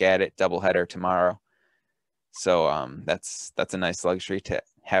getting back at it. Doubleheader tomorrow. So that's a nice luxury to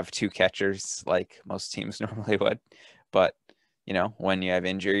have 2 catchers like most teams normally would. But, when you have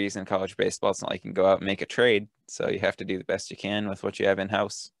injuries in college baseball, it's not like you can go out and make a trade. So you have to do the best you can with what you have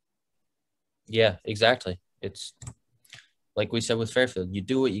in-house. Yeah, exactly. It's like we said with Fairfield, you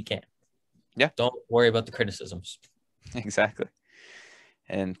do what you can. Yeah. Don't worry about the criticisms. Exactly.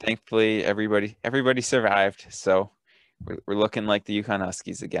 And thankfully, everybody survived. So we're looking like the UConn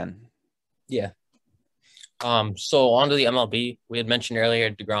Huskies again. Yeah. So on to the MLB. We had mentioned earlier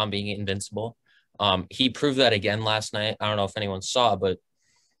DeGrom being invincible. He proved that again last night. I don't know if anyone saw, but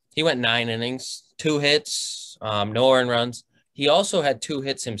he went 9 innings, 2 hits, no earned runs. He also had 2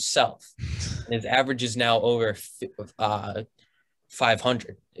 hits himself. His average is now over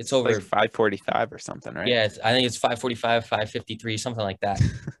 500. It's over 545 or something, right? Yeah, I think it's 545, 553, something like that.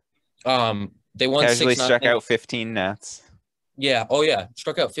 They won casually 6-0. Struck out 15 Nats. Yeah. Oh yeah,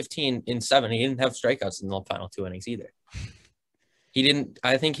 struck out 15 in 7. He didn't have strikeouts in the final 2 innings either.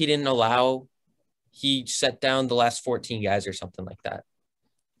 I think he didn't allow. He set down the last 14 guys or something like that.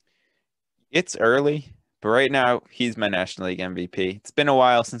 It's early, But right now, he's my National League MVP. It's been a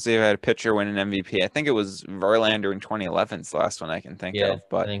while since we've had a pitcher win an MVP. I think it was Verlander in 2011 is the last one I can think Yeah, of. I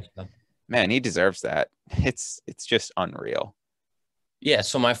But think so. man, he deserves that. It's just unreal. Yeah,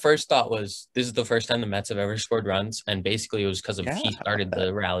 so my first thought was this is the first time the Mets have ever scored runs, and basically it was because of Yeah, he how about started that?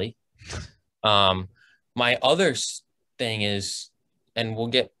 the rally. Um, my other thing is, and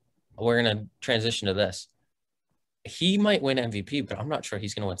we're gonna transition to this. He might win MVP, but I'm not sure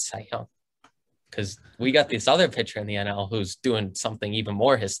he's gonna win Cy Young because we got this other pitcher in the NL who's doing something even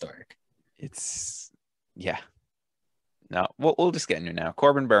more historic. It's yeah. No, we'll just get into it now.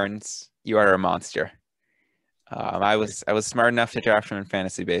 Corbin Burns, you are a monster. I was smart enough to draft him in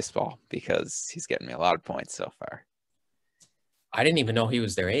fantasy baseball because he's getting me a lot of points so far. I didn't even know he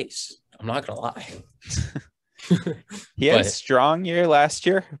was their ace. I'm not gonna lie. He had a But strong year last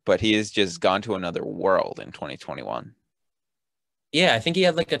year, but he has just gone to another world in 2021. yeah, I think he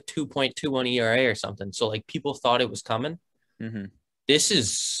had like a 2.21 ERA or something. So like people thought it was coming. Mm-hmm. This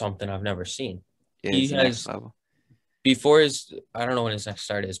is something I've never seen. Yeah, He he's next has level. before his I don't know when his next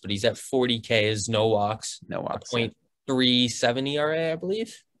start is, but he's at 40 Ks, no walks, No a walks. Yeah. 0.37 ERA, I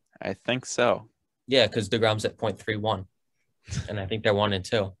believe. I think so. Yeah, because DeGrom's at 0.31. And I think they're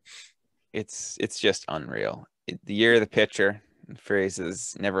 1-2. It's just unreal. The year of the pitcher phrase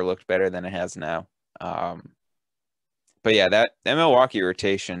has never looked better than it has now. But yeah, that Milwaukee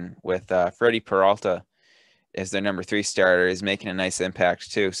rotation with Freddie Peralta as their number 3 starter is making a nice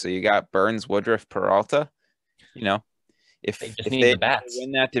impact too. So you got Burns, Woodruff, Peralta. You know, They if just if need they the bats.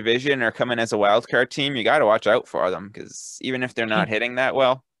 win that division or come in as a wild card team, you got to watch out for them because even if they're not hitting that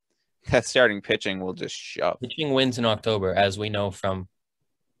well, that starting pitching will just shove. Pitching wins in October, as we know from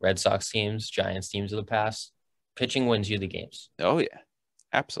Red Sox teams, Giants teams of the past. Pitching wins you the games. Oh yeah,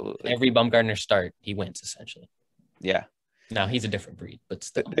 absolutely. Every Bumgarner start, he wins essentially. Yeah. Now he's a different breed, but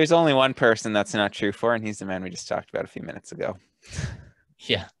still. There's only one person that's not true for, and he's the man we just talked about a few minutes ago.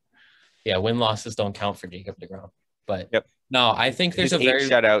 Yeah. Yeah. Win losses don't count for Jacob DeGrom. But Yep. no, I think there's His a 8 very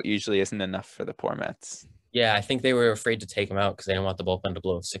shutout usually isn't enough for the poor Mets. yeah, I think they were afraid to take him out because they didn't want the bullpen to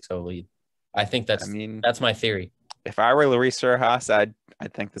blow a 6-0 lead. I think I mean, that's my theory. if I were Luis Rojas, I'd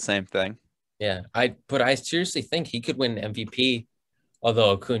think the same thing. Yeah. But I seriously think he could win MVP,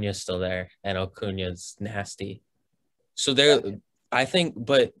 although Acuna's still there and Acuna's nasty. So there I think,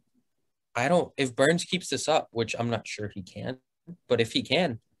 but I don't if Burns keeps this up, which I'm not sure he can, but if he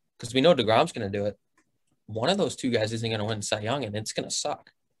can, because we know DeGrom's gonna do it, one of those two guys isn't gonna win Cy Young and it's gonna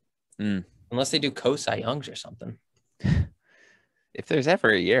suck. Unless they do co-Cy Youngs or something. If there's ever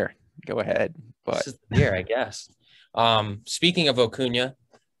a year, go ahead. But this is the year, I guess. Speaking of Acuna,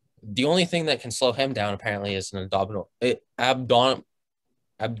 the only thing that can slow him down apparently is an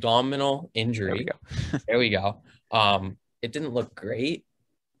abdominal injury. There we go. It didn't look great,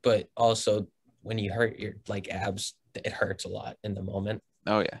 but also when you hurt your like abs, it hurts a lot in the moment.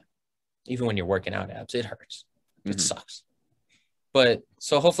 Oh yeah. Even when you're working out abs, it hurts. It sucks. But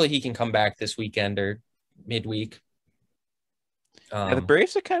so hopefully he can come back this weekend or midweek. Yeah, the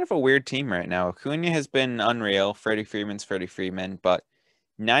Braves are kind of a weird team right now. Acuna has been unreal. Freddie Freeman's Freddie Freeman, but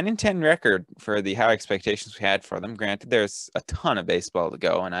 9-10 record for the high expectations we had for them. Granted, there's a ton of baseball to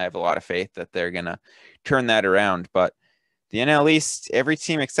go, and I have a lot of faith that they're gonna turn that around. But the NL East, every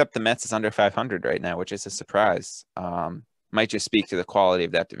team except the Mets is under 500 right now, which is a surprise. Might just speak to the quality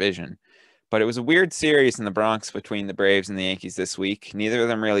of that division. But it was a weird series in the Bronx between the Braves and the Yankees this week. Neither of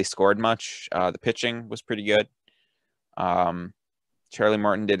them really scored much. The pitching was pretty good. Charlie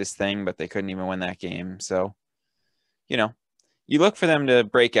Morton did his thing, but they couldn't even win that game. So, you look for them to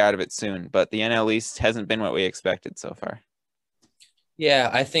break out of it soon, but the NL East hasn't been what we expected so far. Yeah,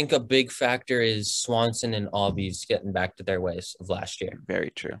 I think a big factor is Swanson and Albies getting back to their ways of last year.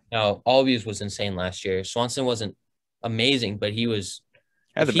 Very true. Now, Albies was insane last year. Swanson wasn't amazing, but he was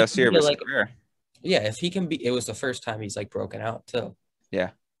had the best year of his career. Yeah, if he can be, it was the first time he's like broken out too.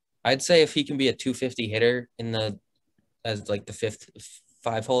 Yeah, I'd say if he can be a 250 hitter as like the fifth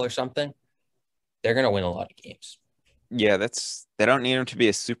 5-hole or something, they're gonna win a lot of games. Yeah, they don't need him to be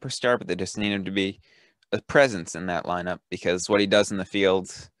a superstar, but they just need him to be a presence in that lineup because what he does in the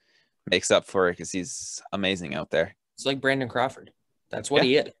field makes up for it because he's amazing out there. It's like Brandon Crawford. That's what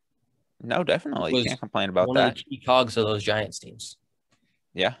he is. No, definitely. You can't complain about one that. One of the key cogs of those Giants teams.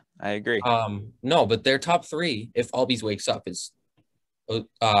 Yeah, I agree. No, but their top 3, if Albies wakes up, is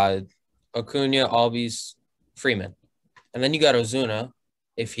Acuna, Albies, Freeman. And then you got Ozuna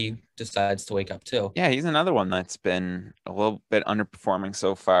if he decides to wake up too. Yeah, he's another one that's been a little bit underperforming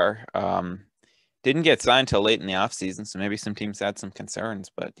so far. Didn't get signed till late in the offseason, so maybe some teams had some concerns,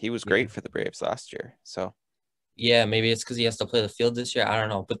 but he was great for the Braves last year. So Yeah, maybe it's because he has to play the field this year. I don't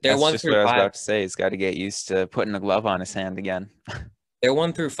know, but they're That's one just through what I was five. about to say. He's got to get used to putting a glove on his hand again. They're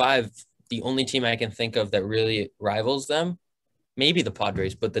 1 through 5. The only team I can think of that really rivals them, maybe the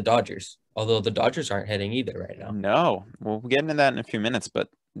Padres, but the Dodgers. Although the Dodgers aren't hitting either right now. No, we'll get into that in a few minutes, but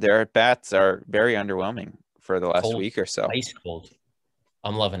their at bats are very underwhelming for the last Cold, week or so. ice cold.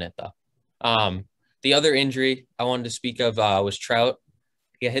 I'm loving it though. Um, the other injury I wanted to speak of was Trout.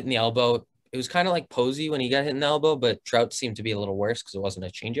 He got hit in the elbow. It was kind of like Posey when he got hit in the elbow, but Trout seemed to be a little worse because it wasn't a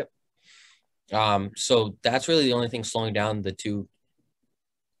changeup. So that's really the only thing slowing down the two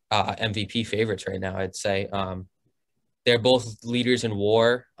MVP favorites right now, I'd say. They're both leaders in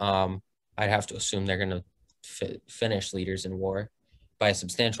WAR. I'd have to assume they're going to finish leaders in WAR by a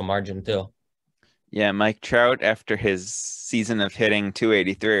substantial margin too. Yeah, Mike Trout, after his season of hitting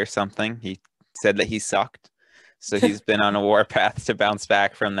 283 or something, he said that he sucked. So he's been on a war path to bounce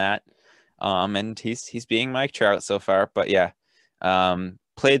back from that. And he's being Mike Trout so far. But yeah,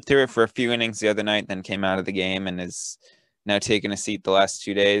 played through it for a few innings the other night, then came out of the game and is now taking a seat the last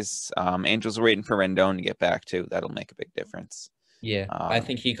 2 days. Angels are waiting for Rendon to get back too. That'll make a big difference. Yeah, I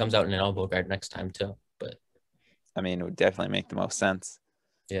think he comes out in an elbow guard next time too. But I mean, it would definitely make the most sense.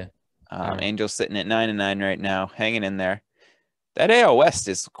 yeah, Angels sitting at 9-9 right now, hanging in there. That AL West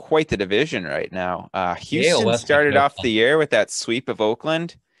is quite the division right now. Houston started off the year with that sweep of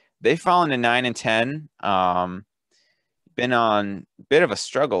Oakland. They've fallen to 9-10. Been on a bit of a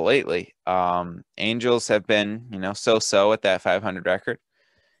struggle lately. Angels have been, so-so at that 500 record.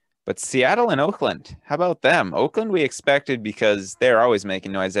 But Seattle and Oakland, how about them? Oakland we expected because they're always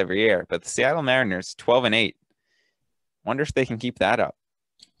making noise every year. But the Seattle Mariners, 12-8. Wonder if they can keep that up.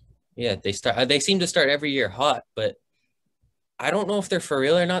 Yeah, they seem to start every year hot, but I don't know if they're for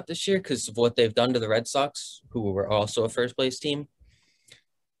real or not this year because of what they've done to the Red Sox, who were also a first place team.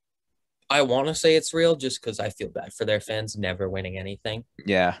 I want to say it's real just because I feel bad for their fans never winning anything.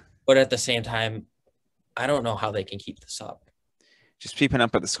 Yeah. But at the same time, I don't know how they can keep this up. Just keeping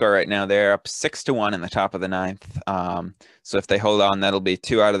up with the score right now. They're up 6-1 in the top of the ninth. So if they hold on, that'll be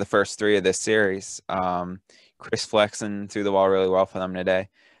 2 out of the first 3 of this series. Chris Flexen threw the ball really well for them today.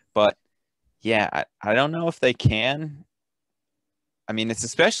 But yeah, I don't know if they can. I mean, it's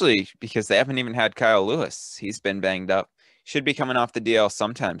especially because they haven't even had Kyle Lewis. He's been banged up. Should be coming off the DL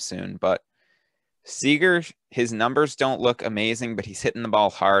sometime soon. But Seager, his numbers don't look amazing, but he's hitting the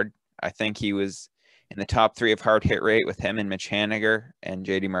ball hard. I think he was in the top 3 of hard hit rate with him and Mitch Haniger and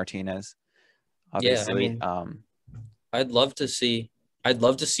JD Martinez. Obviously, yeah, I mean, I'd love to see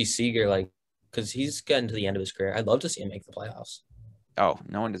Seager because he's getting to the end of his career. I'd love to see him make the playoffs. Oh,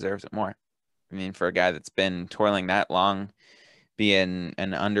 no one deserves it more. I mean, for a guy that's been toiling that long, being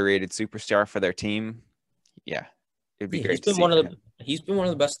an underrated superstar for their team, yeah, it'd be great to see. He's been one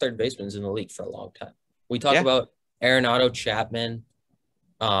of the best third basemen in the league for a long time. We talk about Arenado, Chapman,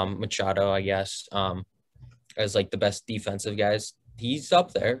 Machado, I guess, as like the best defensive guys. He's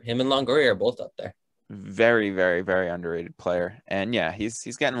up there. Him and Longoria are both up there. Very, very, very underrated player. And yeah, he's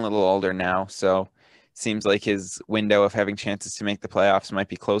getting a little older now, so seems like his window of having chances to make the playoffs might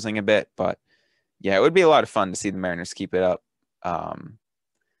be closing a bit. But yeah, it would be a lot of fun to see the Mariners keep it up.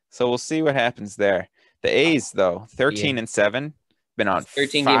 So we'll see what happens there. The A's, though, 13-7, been on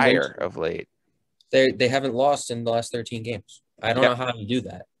fire of late. They haven't lost in the last 13 games. I don't know how you do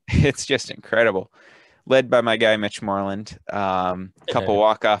that. It's just incredible. Led by my guy, Mitch Moreland. Couple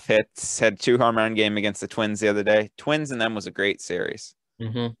walk-off hits. Had 2 home run game against the Twins the other day. Twins and them was a great series.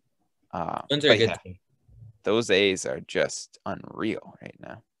 Mm-hmm. Twins are a good team. Those A's are just unreal right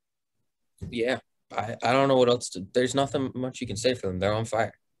now. Yeah. I don't know what else to. There's nothing much you can say for them. They're on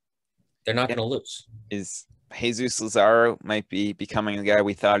fire. They're not going to lose. Is Jesus Lazaro might be becoming the guy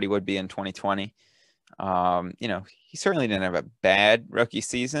we thought he would be in 2020. He certainly didn't have a bad rookie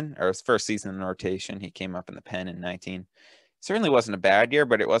season or his first season in rotation. He came up in the pen in 19. Certainly wasn't a bad year,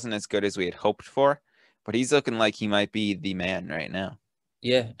 but it wasn't as good as we had hoped for. But he's looking like he might be the man right now.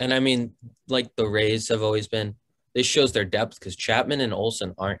 Yeah, and I mean, like the Rays have always been. This shows their depth because Chapman and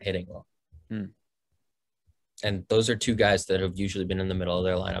Olsen aren't hitting well. And those are 2 guys that have usually been in the middle of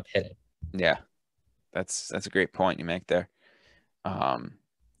their lineup hitting. Yeah, that's a great point you make there.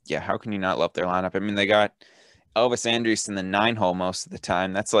 Yeah, how can you not love their lineup? I mean, they got Elvis Andrus in the 9-hole most of the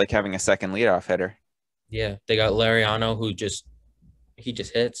time. That's like having a second leadoff hitter. Yeah, they got Lariano who just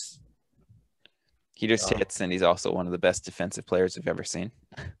hits. He just hits, and he's also one of the best defensive players I've ever seen.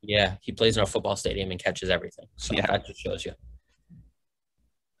 Yeah, he plays in a football stadium and catches everything. So that just shows you.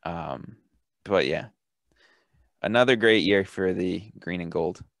 But yeah, another great year for the green and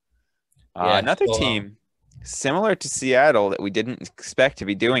gold. Another team similar to Seattle that we didn't expect to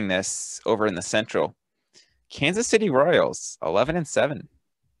be doing this over in the Central. Kansas City Royals, 11-7.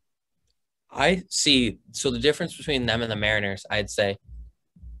 I see. So the difference between them and the Mariners, I'd say,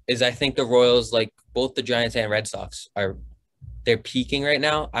 is I think the Royals, like both the Giants and Red Sox, they're peaking right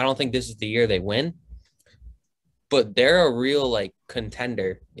now. I don't think this is the year they win, but they're a real like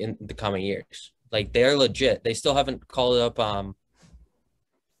contender in the coming years. Like they're legit. They still haven't called up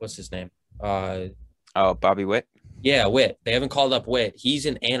what's his name? Oh, Bobby Witt. Yeah, Witt. They haven't called up Witt. He's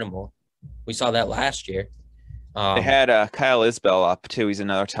an animal. We saw that last year. They had Kyle Isbell up too. He's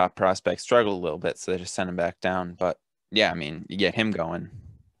another top prospect. Struggled a little bit, so they just sent him back down. But yeah, I mean, you get him going.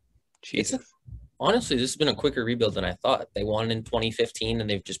 Honestly, this has been a quicker rebuild than I thought. They won in 2015, and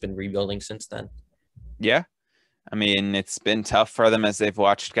they've just been rebuilding since then. Yeah, I mean, it's been tough for them as they've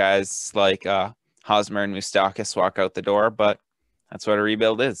watched guys like Hosmer and Moustakas walk out the door, but that's what a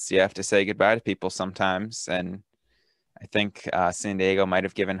rebuild is. You have to say goodbye to people sometimes, and I think San Diego might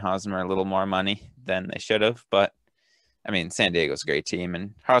have given Hosmer a little more money than they should have, but I mean, San Diego's a great team,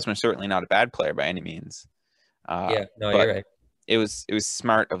 and Hosmer's certainly not a bad player by any means. Yeah, no, you're right. It was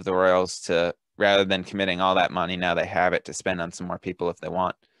smart of the Royals to, rather than committing all that money, now they have it to spend on some more people if they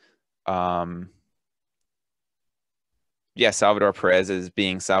want. Yeah, Salvador Perez is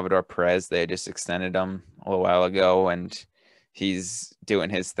being Salvador Perez. They just extended him a little while ago, and he's doing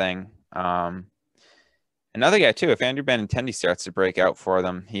his thing. Another guy, too, if Andrew Benintendi starts to break out for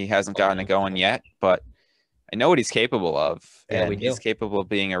them, he hasn't gotten it going yet, but I know what he's capable of, and he's capable of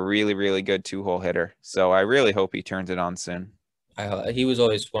being a really, really good two-hole hitter. So I really hope he turns it on soon. He was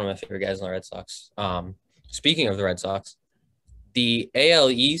always one of my favorite guys in the Red Sox. Speaking of the Red Sox, the AL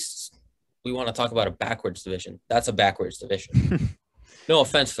East, we want to talk about a backwards division. That's a backwards division. No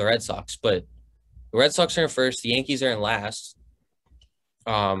offense to the Red Sox, but the Red Sox are in first. The Yankees are in last.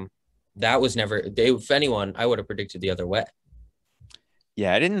 That was never – if anyone, I would have predicted the other way.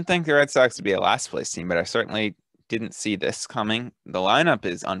 Yeah, I didn't think the Red Sox would be a last-place team, but I certainly didn't see this coming. The lineup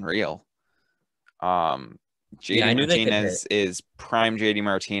is unreal. JD Martinez is prime JD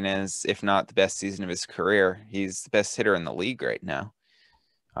Martinez, if not the best season of his career. He's the best hitter in the league right now.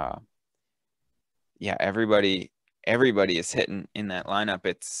 Yeah, everybody is hitting in that lineup.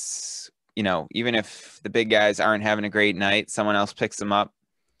 It's, even if the big guys aren't having a great night, someone else picks them up.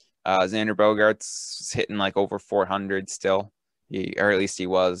 Xander Bogaerts hitting like over 400 still. Or at least he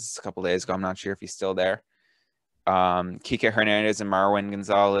was a couple days ago. I'm not sure if he's still there. Kike Hernandez and Marwin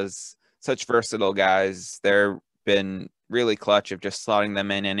Gonzalez, such versatile guys. They've been really clutch of just slotting them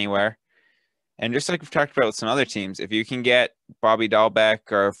in anywhere. And just like we've talked about with some other teams, if you can get Bobby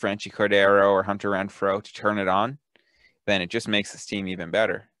Dahlbeck or Franchi Cordero or Hunter Renfroe to turn it on, then it just makes this team even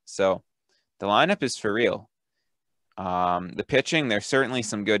better. So the lineup is for real. The pitching, there's certainly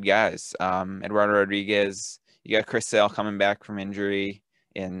some good guys. Eduardo Rodriguez, you got Chris Sale coming back from injury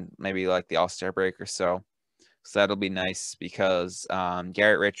in maybe like the All-Star break or so. So that'll be nice because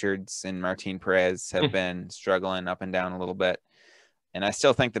Garrett Richards and Martin Perez have been struggling up and down a little bit. And I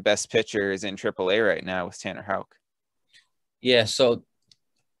still think the best pitcher is in AAA right now with Tanner Houck. Yeah, so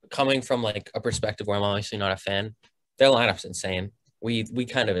coming from like a perspective where I'm obviously not a fan, their lineup's insane. We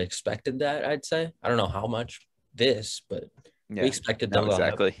kind of expected that, I'd say. I don't know how much but we expected them.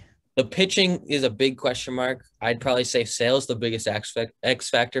 Exactly. The pitching is a big question mark. I'd probably say Sale's the biggest X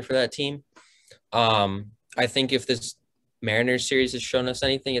factor for that team. I think if this Mariners series has shown us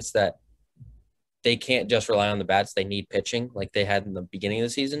anything, it's that they can't just rely on the bats. They need pitching like they had in the beginning of the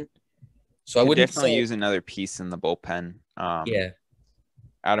season. So I would definitely use another piece in the bullpen.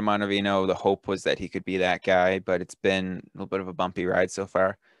 Adam Ottavino, the hope was that he could be that guy, but it's been a little bit of a bumpy ride so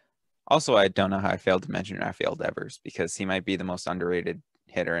far. Also, I don't know how I failed to mention Rafael Devers because he might be the most underrated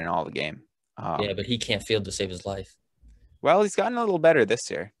hitter in all the game. Yeah, but he can't field to save his life. Well, he's gotten a little better this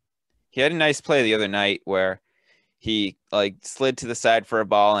year. He had a nice play the other night where he slid to the side for a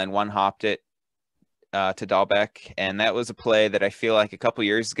ball and one-hopped it to Dahlbeck, and that was a play that I feel like a couple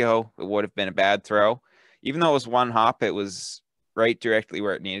years ago it would have been a bad throw. Even though it was one hop, it was right directly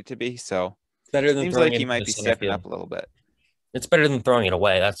where it needed to be. So better than seems like he might be stepping up a little bit. It's better than throwing it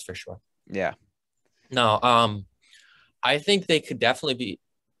away, that's for sure. Yeah. No, I think they could definitely be.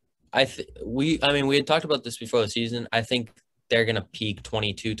 We had talked about this before the season. I think they're going to peak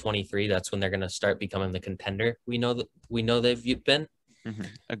 22, 23. That's when they're going to start becoming the contender. We know they've been. Mm-hmm.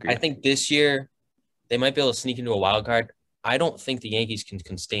 Agreed. I think this year they might be able to sneak into a wild card. I don't think the Yankees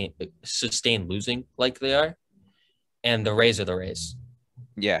can sustain losing like they are. And the Rays are the Rays.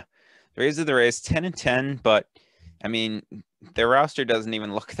 Yeah. The Rays are the Rays, 10-10, but I mean, their roster doesn't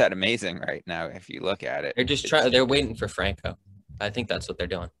even look that amazing right now if you look at it. They're just they're waiting for Franco. I think that's what they're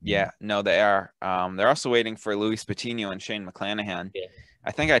doing. Yeah, no, they are. They're also waiting for Luis Patino and Shane McClanahan. Yeah.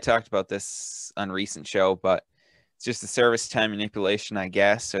 I think I talked about this on a recent show, but it's just the service time manipulation, I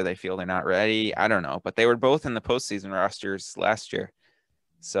guess, or they feel they're not ready. I don't know, but they were both in the postseason rosters last year.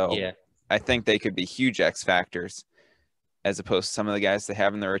 So Yeah. I think they could be huge X factors as opposed to some of the guys they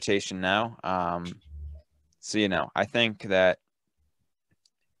have in the rotation now. So, I think that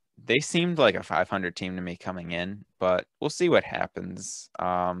they seemed like a 500 team to me coming in, but we'll see what happens.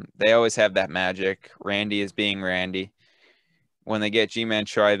 They always have that magic. Randy is being Randy. When they get G-Man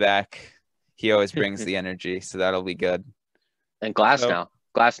Troy back, he always brings the energy, so that'll be good. And So,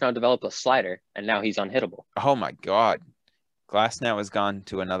 Glass now developed a slider, and now he's unhittable. oh my God. Glass now has gone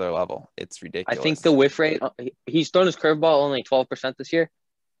to another level. It's I ridiculous. think the whiff rate, he's thrown his curveball only 12% this year,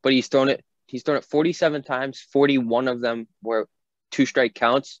 but he's thrown it 47 times. 41 of them were 2-strike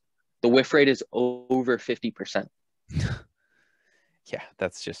counts. The whiff rate is over 50%. Yeah,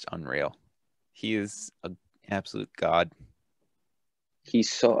 that's just unreal. He is an absolute god.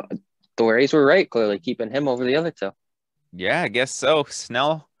 The Rays were right, clearly keeping him over the other two. Yeah, I guess so.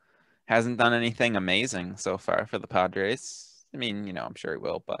 Snell hasn't done anything amazing so far for the Padres. I mean, I'm sure he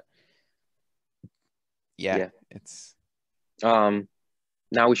will, but yeah. It's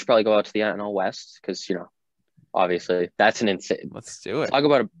now we should probably go out to the NL West because obviously that's an insane. Let's do it. Talk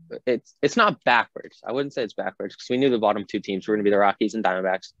about it's not backwards. I wouldn't say it's backwards because we knew the bottom two teams were going to be the Rockies and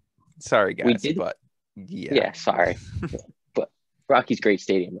Diamondbacks. Sorry, guys, but yeah, sorry, but Rockies great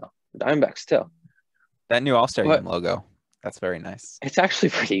stadium though. The Diamondbacks too. That new All-Star Game logo, that's very nice. It's actually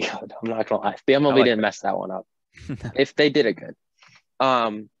pretty good. I'm not gonna lie. The MLB didn't mess that one up. If they did it good.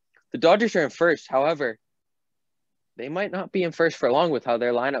 The Dodgers are in first. However, they might not be in first for long with how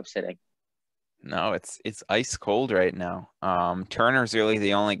their lineup's hitting. No, it's ice cold right now. Turner's really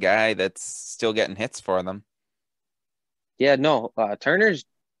the only guy that's still getting hits for them. Yeah, no. Turner's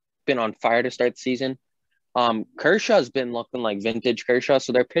been on fire to start the season. Kershaw's been looking like vintage Kershaw,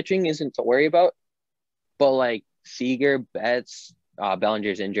 so their pitching isn't to worry about. But like Seager, Betts,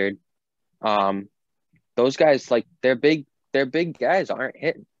 Bellinger's injured. Those guys, like their big guys aren't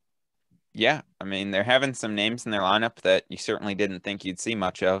hitting. Yeah, I mean they're having some names in their lineup that you certainly didn't think you'd see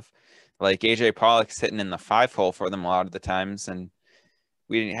much of. Like AJ Pollock's hitting in the 5-hole for them a lot of the times, and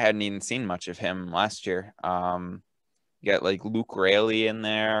we hadn't even seen much of him last year. You got like Luke Raley in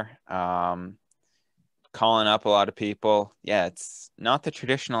there, calling up a lot of people. Yeah, it's not the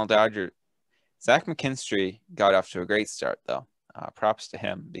traditional Dodger. Zach McKinstry got off to a great start though. Props to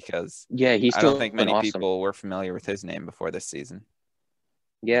him because I don't think many people were familiar with his name before this season.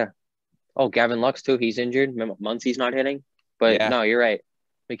 Yeah. Oh, Gavin Lux too. He's injured. Muncie's not hitting. But no, you're right.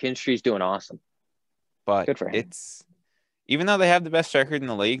 McKinstry's doing awesome. But good for him. Even though they have the best record in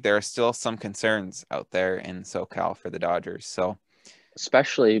the league, there are still some concerns out there in SoCal for the Dodgers. So,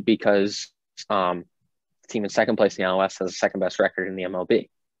 especially because the team in second place in the NL West has the second best record in the MLB.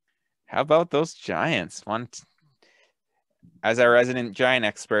 How about those Giants? As our resident Giant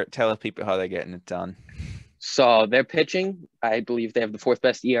expert, tell people how they're getting it done. So their pitching, I believe they have the fourth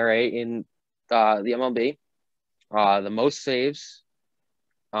best ERA in the MLB. The most saves.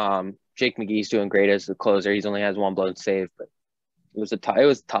 Jake McGee's doing great as the closer. He's only has one blown save, but it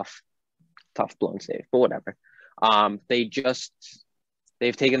was tough blown save, but whatever. They've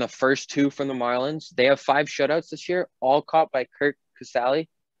taken the first two from the Marlins. They have 5 shutouts this year, all caught by Kirk Casale.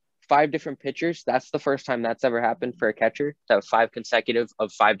 5 different pitchers. That's the first time that's ever happened for a catcher to have 5 consecutive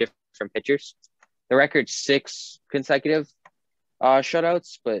of 5 different pitchers. The record's 6 consecutive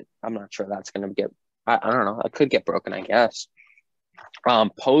shutouts, but I'm not sure that's going to get. I don't know. It could get broken, I guess.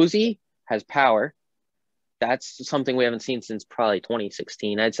 Posey has power. That's something we haven't seen since probably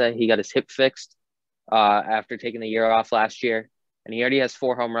 2016. I'd say he got his hip fixed after taking the year off last year, and he already has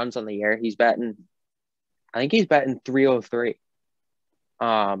 4 home runs on the year. I think he's batting 303.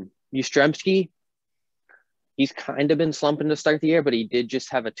 Yastrzemski, he's kind of been slumping to start the year, but he did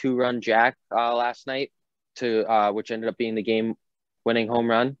just have a 2-run jack last night which ended up being the game-winning home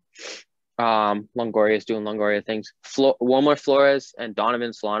run. Longoria's doing Longoria things. Wilmer Flores and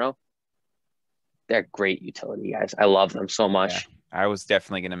Donovan Solano, they're great utility guys. I love them so much. Yeah, I was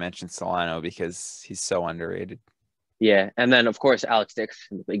definitely going to mention Solano because he's so underrated. Yeah, and then, of course, Alex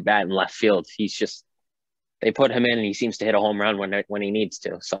Dixon, the big bat in left field. They put him in, and he seems to hit a home run when he needs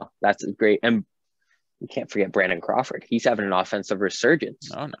to. So that's great. And we can't forget Brandon Crawford. He's having an offensive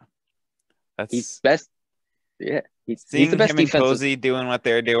resurgence. Oh, no. He's best. Yeah. He's the best him and Posey doing what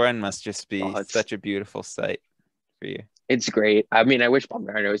they're doing must just be such a beautiful sight for you. It's great. I mean, I wish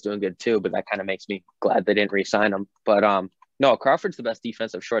Bumgarner was doing good too, but that kind of makes me glad they didn't re-sign him. But no, Crawford's the best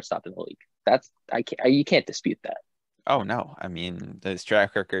defensive shortstop in the league. You can't dispute that. Oh, no. I mean, his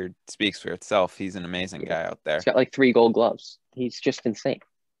track record speaks for itself. He's an amazing guy out there. He's got like 3 gold gloves. He's just insane.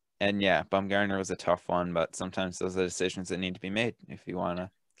 And yeah, Bumgarner was a tough one, but sometimes those are decisions that need to be made if you want to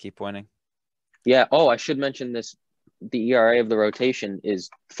keep winning. Yeah. Oh, I should mention this. The ERA of the rotation is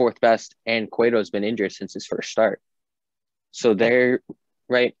fourth best, and Cueto's been injured since his first start. So they're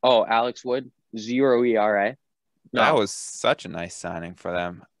right. Oh, Alex Wood, 0 ERA. That No. was such a nice signing for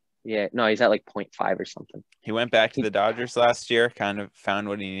them. Yeah. No, he's at like 0.5 or something. He went back to the Dodgers last year, kind of found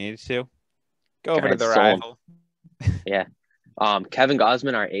what he needed to. Go over to Giants the stole him. rival. Yeah. Kevin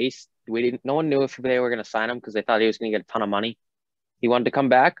Gausman, our ace. No one knew if they were going to sign him because they thought he was going to get a ton of money. He wanted to come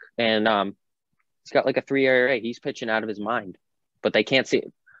back, and he's got like a 3 ERA. He's pitching out of his mind, but they can't see.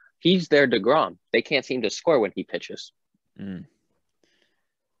 He's their DeGrom. They can't seem to score when he pitches.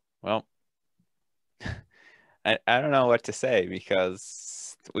 Well, I don't know what to say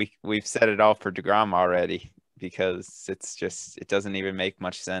because we've said it all for DeGrom already because it doesn't even make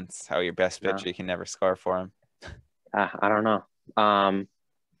much sense how your best pitcher can never score for him. I don't know.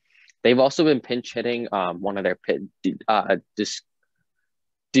 They've also been pinch hitting one of their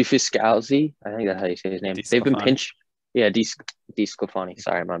DeFiscalzi. I think that's how you say his name. They've been pinch. Yeah, DeSclafani.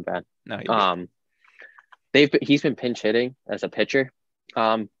 Sorry, my bad. No, he's been pinch hitting as a pitcher.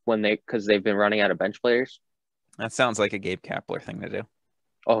 Because they've been running out of bench players. That sounds like a Gabe Kapler thing to do.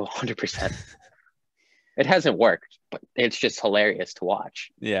 Oh, 100%. It hasn't worked, but it's just hilarious to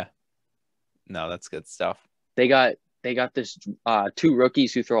watch. Yeah. No, that's good stuff. They got this 2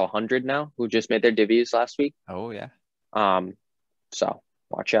 rookies who throw 100 now, who just made their debuts last week. Oh yeah. So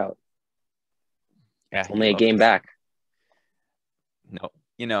watch out. Yeah. Only a game back.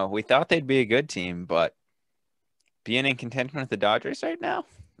 No, we thought they'd be a good team, but being in contention with the Dodgers right now,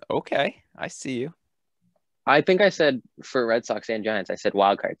 okay, I see you. I think I said for Red Sox and Giants, I said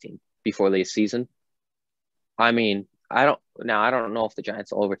wildcard team before the season. I mean, I don't know if the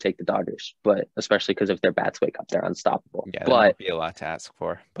Giants will overtake the Dodgers, but especially because if their bats wake up, they're unstoppable. Yeah, that might be a lot to ask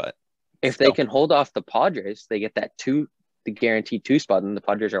for, but if they can hold off the Padres, they get that the guaranteed 2 spot, and the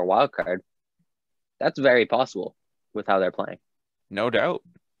Padres are a wild card. That's very possible with how they're playing. No doubt.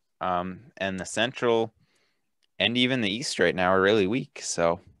 And the Central and even the East right now are really weak,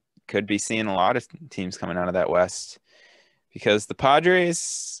 so could be seeing a lot of teams coming out of that West because the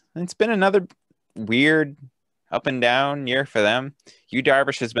Padres, it's been another weird up and down year for them. Yu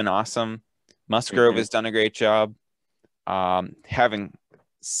Darvish has been awesome. Musgrove has done a great job having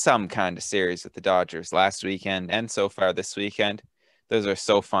some kind of series with the Dodgers last weekend and so far this weekend. Those are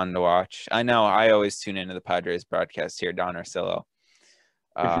so fun to watch. I know I always tune into the Padres broadcast here, Don Orsillo.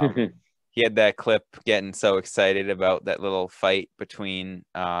 He had that clip getting so excited about that little fight between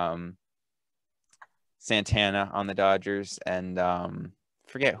Santana on the Dodgers and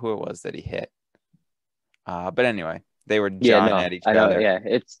forget who it was that he hit. But anyway, they were jawing at each other. Yeah,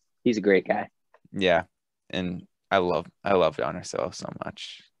 he's a great guy. Yeah, and I love Don Orsillo so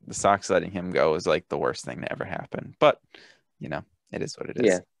much. The Sox letting him go is like the worst thing to ever happen. But it is what it is.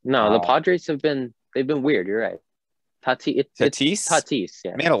 Yeah, no, the Padres they've been weird. You're right. Tatis,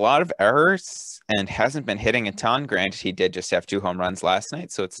 yeah, made a lot of errors and hasn't been hitting a ton. Granted, he did just have 2 home runs last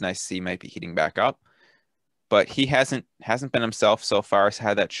night, so it's nice to see he might be heating back up. But he hasn't been himself so far. He's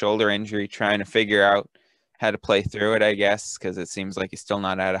had that shoulder injury, trying to figure out how to play through it, I guess, because it seems like he's still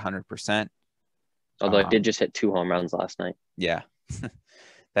not at 100%. Although he did just hit 2 home runs last night. Yeah,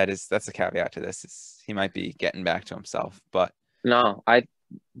 that's a caveat to this. He might be getting back to himself, but no,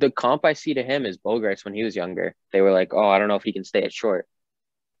 the comp I see to him is Bogarts when he was younger. They were like, oh, I don't know if he can stay at short.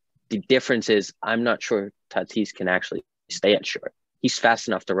 The difference is I'm not sure Tatis can actually stay at short. He's fast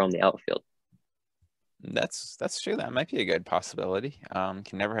enough to roam the outfield. That's true. That might be a good possibility. Can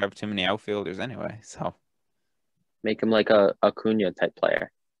never have too many outfielders anyway. So make him like a Acuna type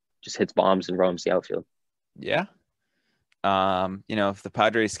player. Just hits bombs and roams the outfield. Yeah. If the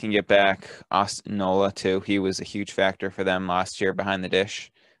Padres can get back Austin Nola too, he was a huge factor for them last year behind the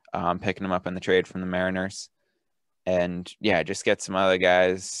dish, picking him up in the trade from the Mariners. And yeah, just get some other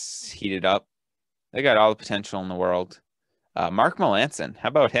guys heated up. They got all the potential in the world. Mark Melancon, how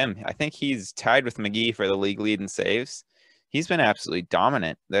about him? I think he's tied with McGee for the league lead in saves. He's been absolutely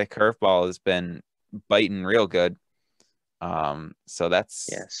dominant. That curveball has been biting real good. So that's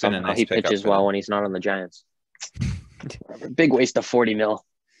been a nice he pitches well when he's not on the Giants. Big waste of $40 million.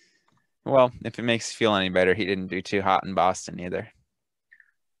 Well, if it makes you feel any better, he didn't do too hot in Boston either.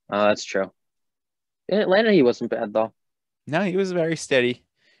 That's true. In Atlanta, he wasn't bad though. No, he was a very steady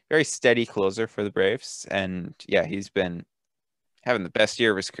closer for the Braves, and yeah, he's been having the best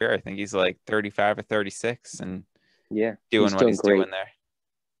year of his career. I think he's like 35 or 36, and doing what he's doing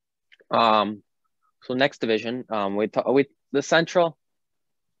there. So next division, the Central,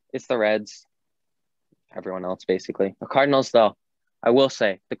 it's the Reds. everyone else, basically. The Cardinals, though, I will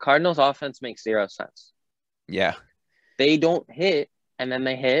say, the Cardinals offense makes zero sense. Yeah. They don't hit, and then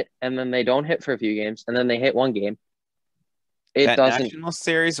they hit, and then they don't hit for a few games, and then they hit one game. It That doesn't. National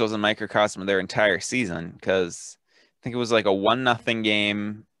Series was a microcosm of their entire season because I think it was like a 1-0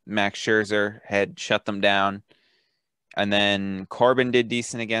 game. Max Scherzer had shut them down. And then Corbin did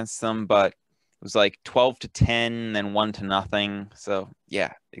decent against them, but it was like 12-10, then 1-0. So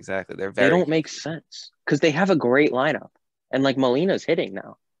yeah, exactly. They don't make sense because they have a great lineup, and like Molina's hitting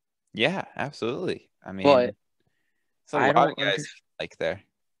now. Yeah, absolutely. I mean, But it's a I lot of don't guys understand. like there.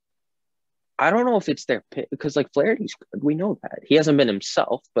 I don't know if it's their pick because like Flaherty's good. We know that he hasn't been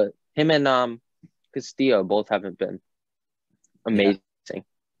himself, but him and Castillo both haven't been Yeah. amazing.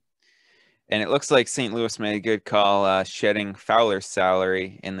 And it looks like St. Louis made a good call shedding Fowler's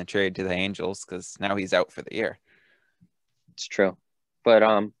salary in the trade to the Angels because now he's out for the year. It's true, but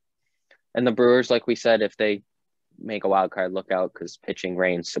and the Brewers, like we said, if they make a wild card, look out because pitching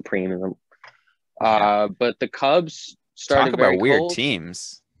reigns supreme in them. Yeah. But the Cubs started Talk about very weird cold.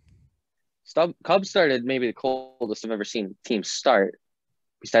 teams. Cubs started maybe the coldest I've ever seen teams start,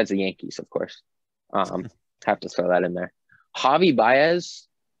 besides the Yankees, of course. Have to throw that in there. Javi Baez,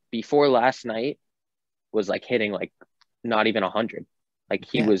 before last night, was like hitting like not even 100. Like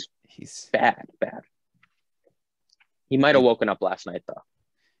he was He's bad. He might have woken up last night though.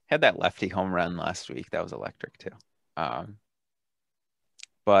 had that lefty home run last week. That was electric too. But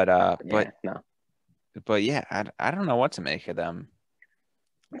yeah, I don't know what to make of them.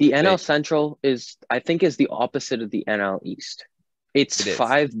 The NL Central is the opposite of the NL East. It's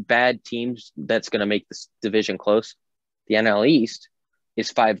 5 bad teams that's going to make this division close. The NL East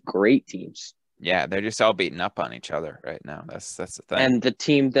is 5 great teams. Yeah, they're just all beating up on each other right now. That's the thing. And the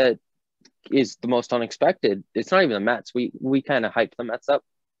team that is the most unexpected, it's not even the Mets. We kind of hyped the Mets up.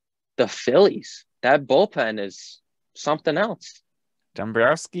 The Phillies, that bullpen is something else.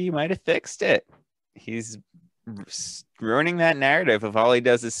 Dombrowski might have fixed it. He's ruining that narrative of all he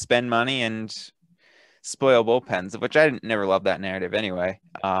does is spend money and spoil bullpens, which I never loved that narrative anyway.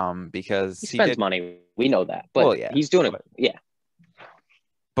 Because he spends money, we know that, but well, yeah, he's doing it. Yeah,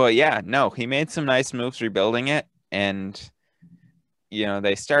 but yeah, no, he made some nice moves rebuilding it, and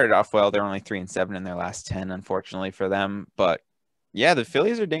they started off well. They're only 3-7 in their last 10, unfortunately for them. But yeah, the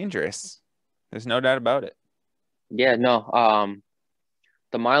Phillies are dangerous. There's no doubt about it. Yeah, no.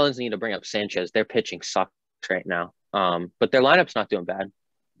 The Marlins need to bring up Sanchez. Their pitching sucks right now. But their lineup's not doing bad.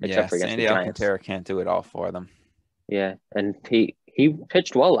 Except for against the Giants. Alcantara can't do it all for them. Yeah, and he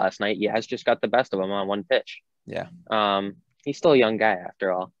pitched well last night. He has just got the best of him on one pitch. Yeah. He's still a young guy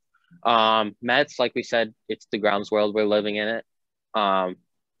after all. Mets, like we said, it's the grounds world. We're living in it.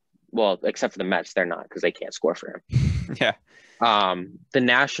 Well, except for the Mets, they're not because they can't score for him. Yeah. The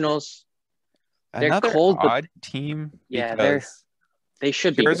Nationals, another cold, odd team. Yeah, they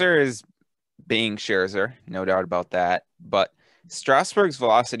should be. Scherzer is being Scherzer, no doubt about that. But Strasburg's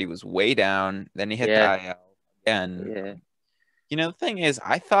velocity was way down. Then he hit the IL again. Yeah. The thing is,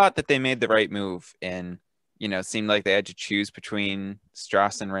 I thought that they made the right move, and it seemed like they had to choose between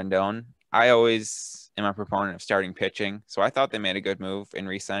Strauss and Rendon. I always am a proponent of starting pitching, so I thought they made a good move in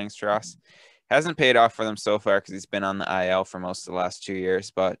re-signing Strauss. Hasn't paid off for them so far because he's been on the IL for most of the last 2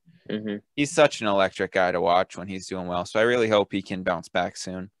 years, but he's such an electric guy to watch when he's doing well. So I really hope he can bounce back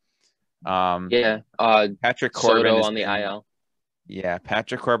soon. Patrick Corbin on the IL. Yeah,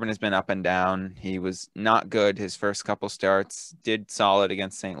 Patrick Corbin has been up and down. He was not good his first couple starts, did solid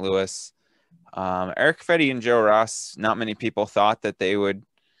against St. Louis. Eric Fetty and Joe Ross, not many people thought that they would.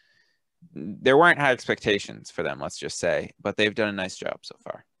 There weren't high expectations for them, let's just say, but they've done a nice job so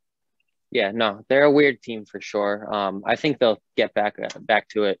far. Yeah, no, they're a weird team for sure. I think they'll get back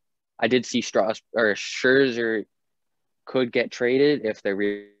to it. I did see Scherzer could get traded if they're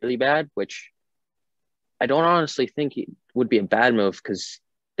really bad, which I don't honestly think it would be a bad move because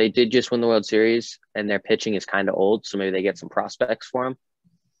they did just win the World Series and their pitching is kind of old, so maybe they get some prospects for him.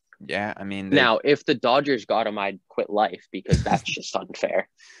 Yeah, I mean, now if the Dodgers got him, I'd quit life because that's just unfair.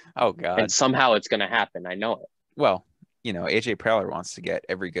 Oh God! And somehow it's going to happen. I know it. Well, AJ Preller wants to get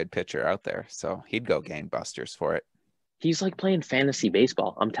every good pitcher out there, so he'd go gangbusters for it. He's like playing fantasy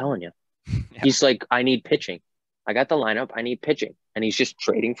baseball. I'm telling you. Yeah. He's like, I need pitching. I got the lineup. I need pitching, and he's just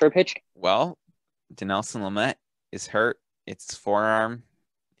trading for pitching. Well, Dinelson Lamet is hurt. It's forearm.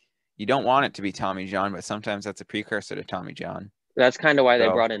 You don't want it to be Tommy John, but sometimes that's a precursor to Tommy John. That's kind of why they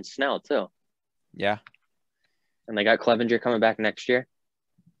brought in Snell too. Yeah. And they got Clevenger coming back next year.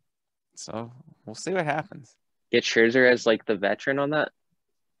 So we'll see what happens. Get Scherzer as like the veteran on that.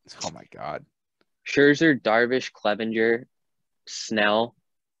 Oh my God. Scherzer, Darvish, Clevenger, Snell.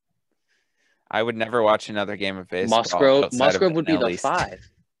 I would never watch another game of baseball outside of Musgrove the would be NL the East.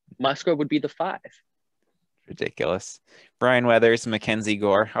 5. Musgrove would be the 5. Ridiculous. Brian Weathers, Mackenzie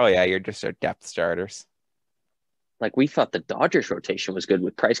Gore. Oh yeah, you're just our depth starters. Like, we thought the Dodgers rotation was good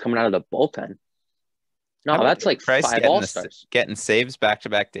with Price coming out of the bullpen. How No, about that's like Price 5 all-stars. getting saves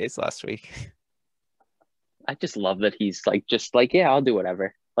back-to-back days last week. I just love that he's like, just like, yeah, I'll do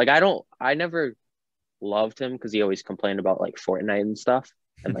whatever. Like, I never loved him because he always complained about like Fortnite and stuff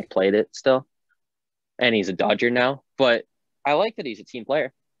and like played it still. And he's a Dodger now, but I like that he's a team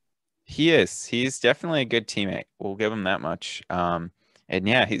player. He is. He's definitely a good teammate. We'll give him that much. And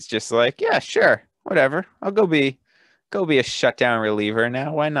yeah, he's just like, yeah, sure, whatever. I'll go be a shutdown reliever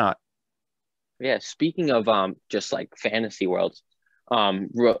now. Why not? Yeah. Speaking of just like fantasy worlds,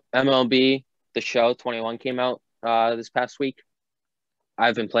 MLB The Show 21 came out this past week.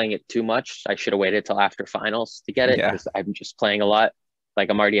 I've been playing it too much. I should have waited till after finals to get it because I'm just playing a lot. Like,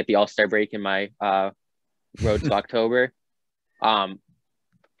 I'm already at the All-Star break in my road to October.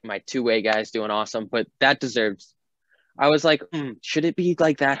 My two-way guy's doing awesome, but that deserves. I was like, should it be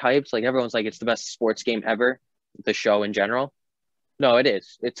like that hyped? Like, everyone's like, it's the best sports game ever, the show in general. No, it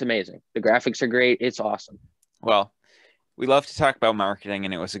is. It's amazing. The graphics are great. It's awesome. Well, we love to talk about marketing,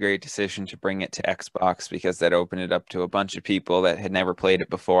 and it was a great decision to bring it to Xbox because that opened it up to a bunch of people that had never played it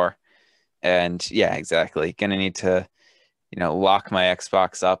before. And yeah, exactly. Gonna need to, lock my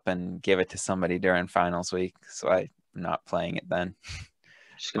Xbox up and give it to somebody during finals week. So I'm not playing it then.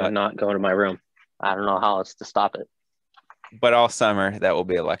 Just gonna not go to my room. I don't know how else to stop it. But all summer that will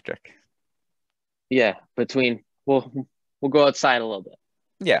be electric. Yeah, we'll go outside a little bit.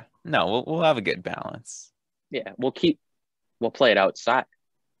 Yeah, no, we'll have a good balance. Yeah, we'll play it outside.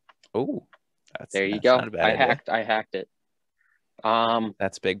 Oh, there you go. Not a bad idea. I hacked it.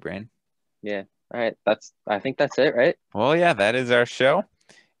 That's big brain. Yeah. All right. I think that's it, right? Well, yeah, that is our show.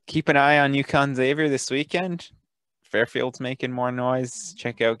 Keep an eye on UConn Xavier this weekend. Fairfield's making more noise.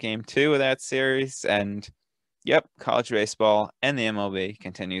 Check out game 2 of that series. And yep, college baseball and the MLB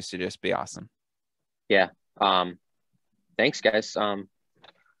continues to just be awesome. Yeah. Thanks, guys.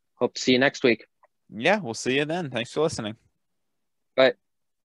 Hope to see you next week. Yeah, we'll see you then. Thanks for listening. Bye.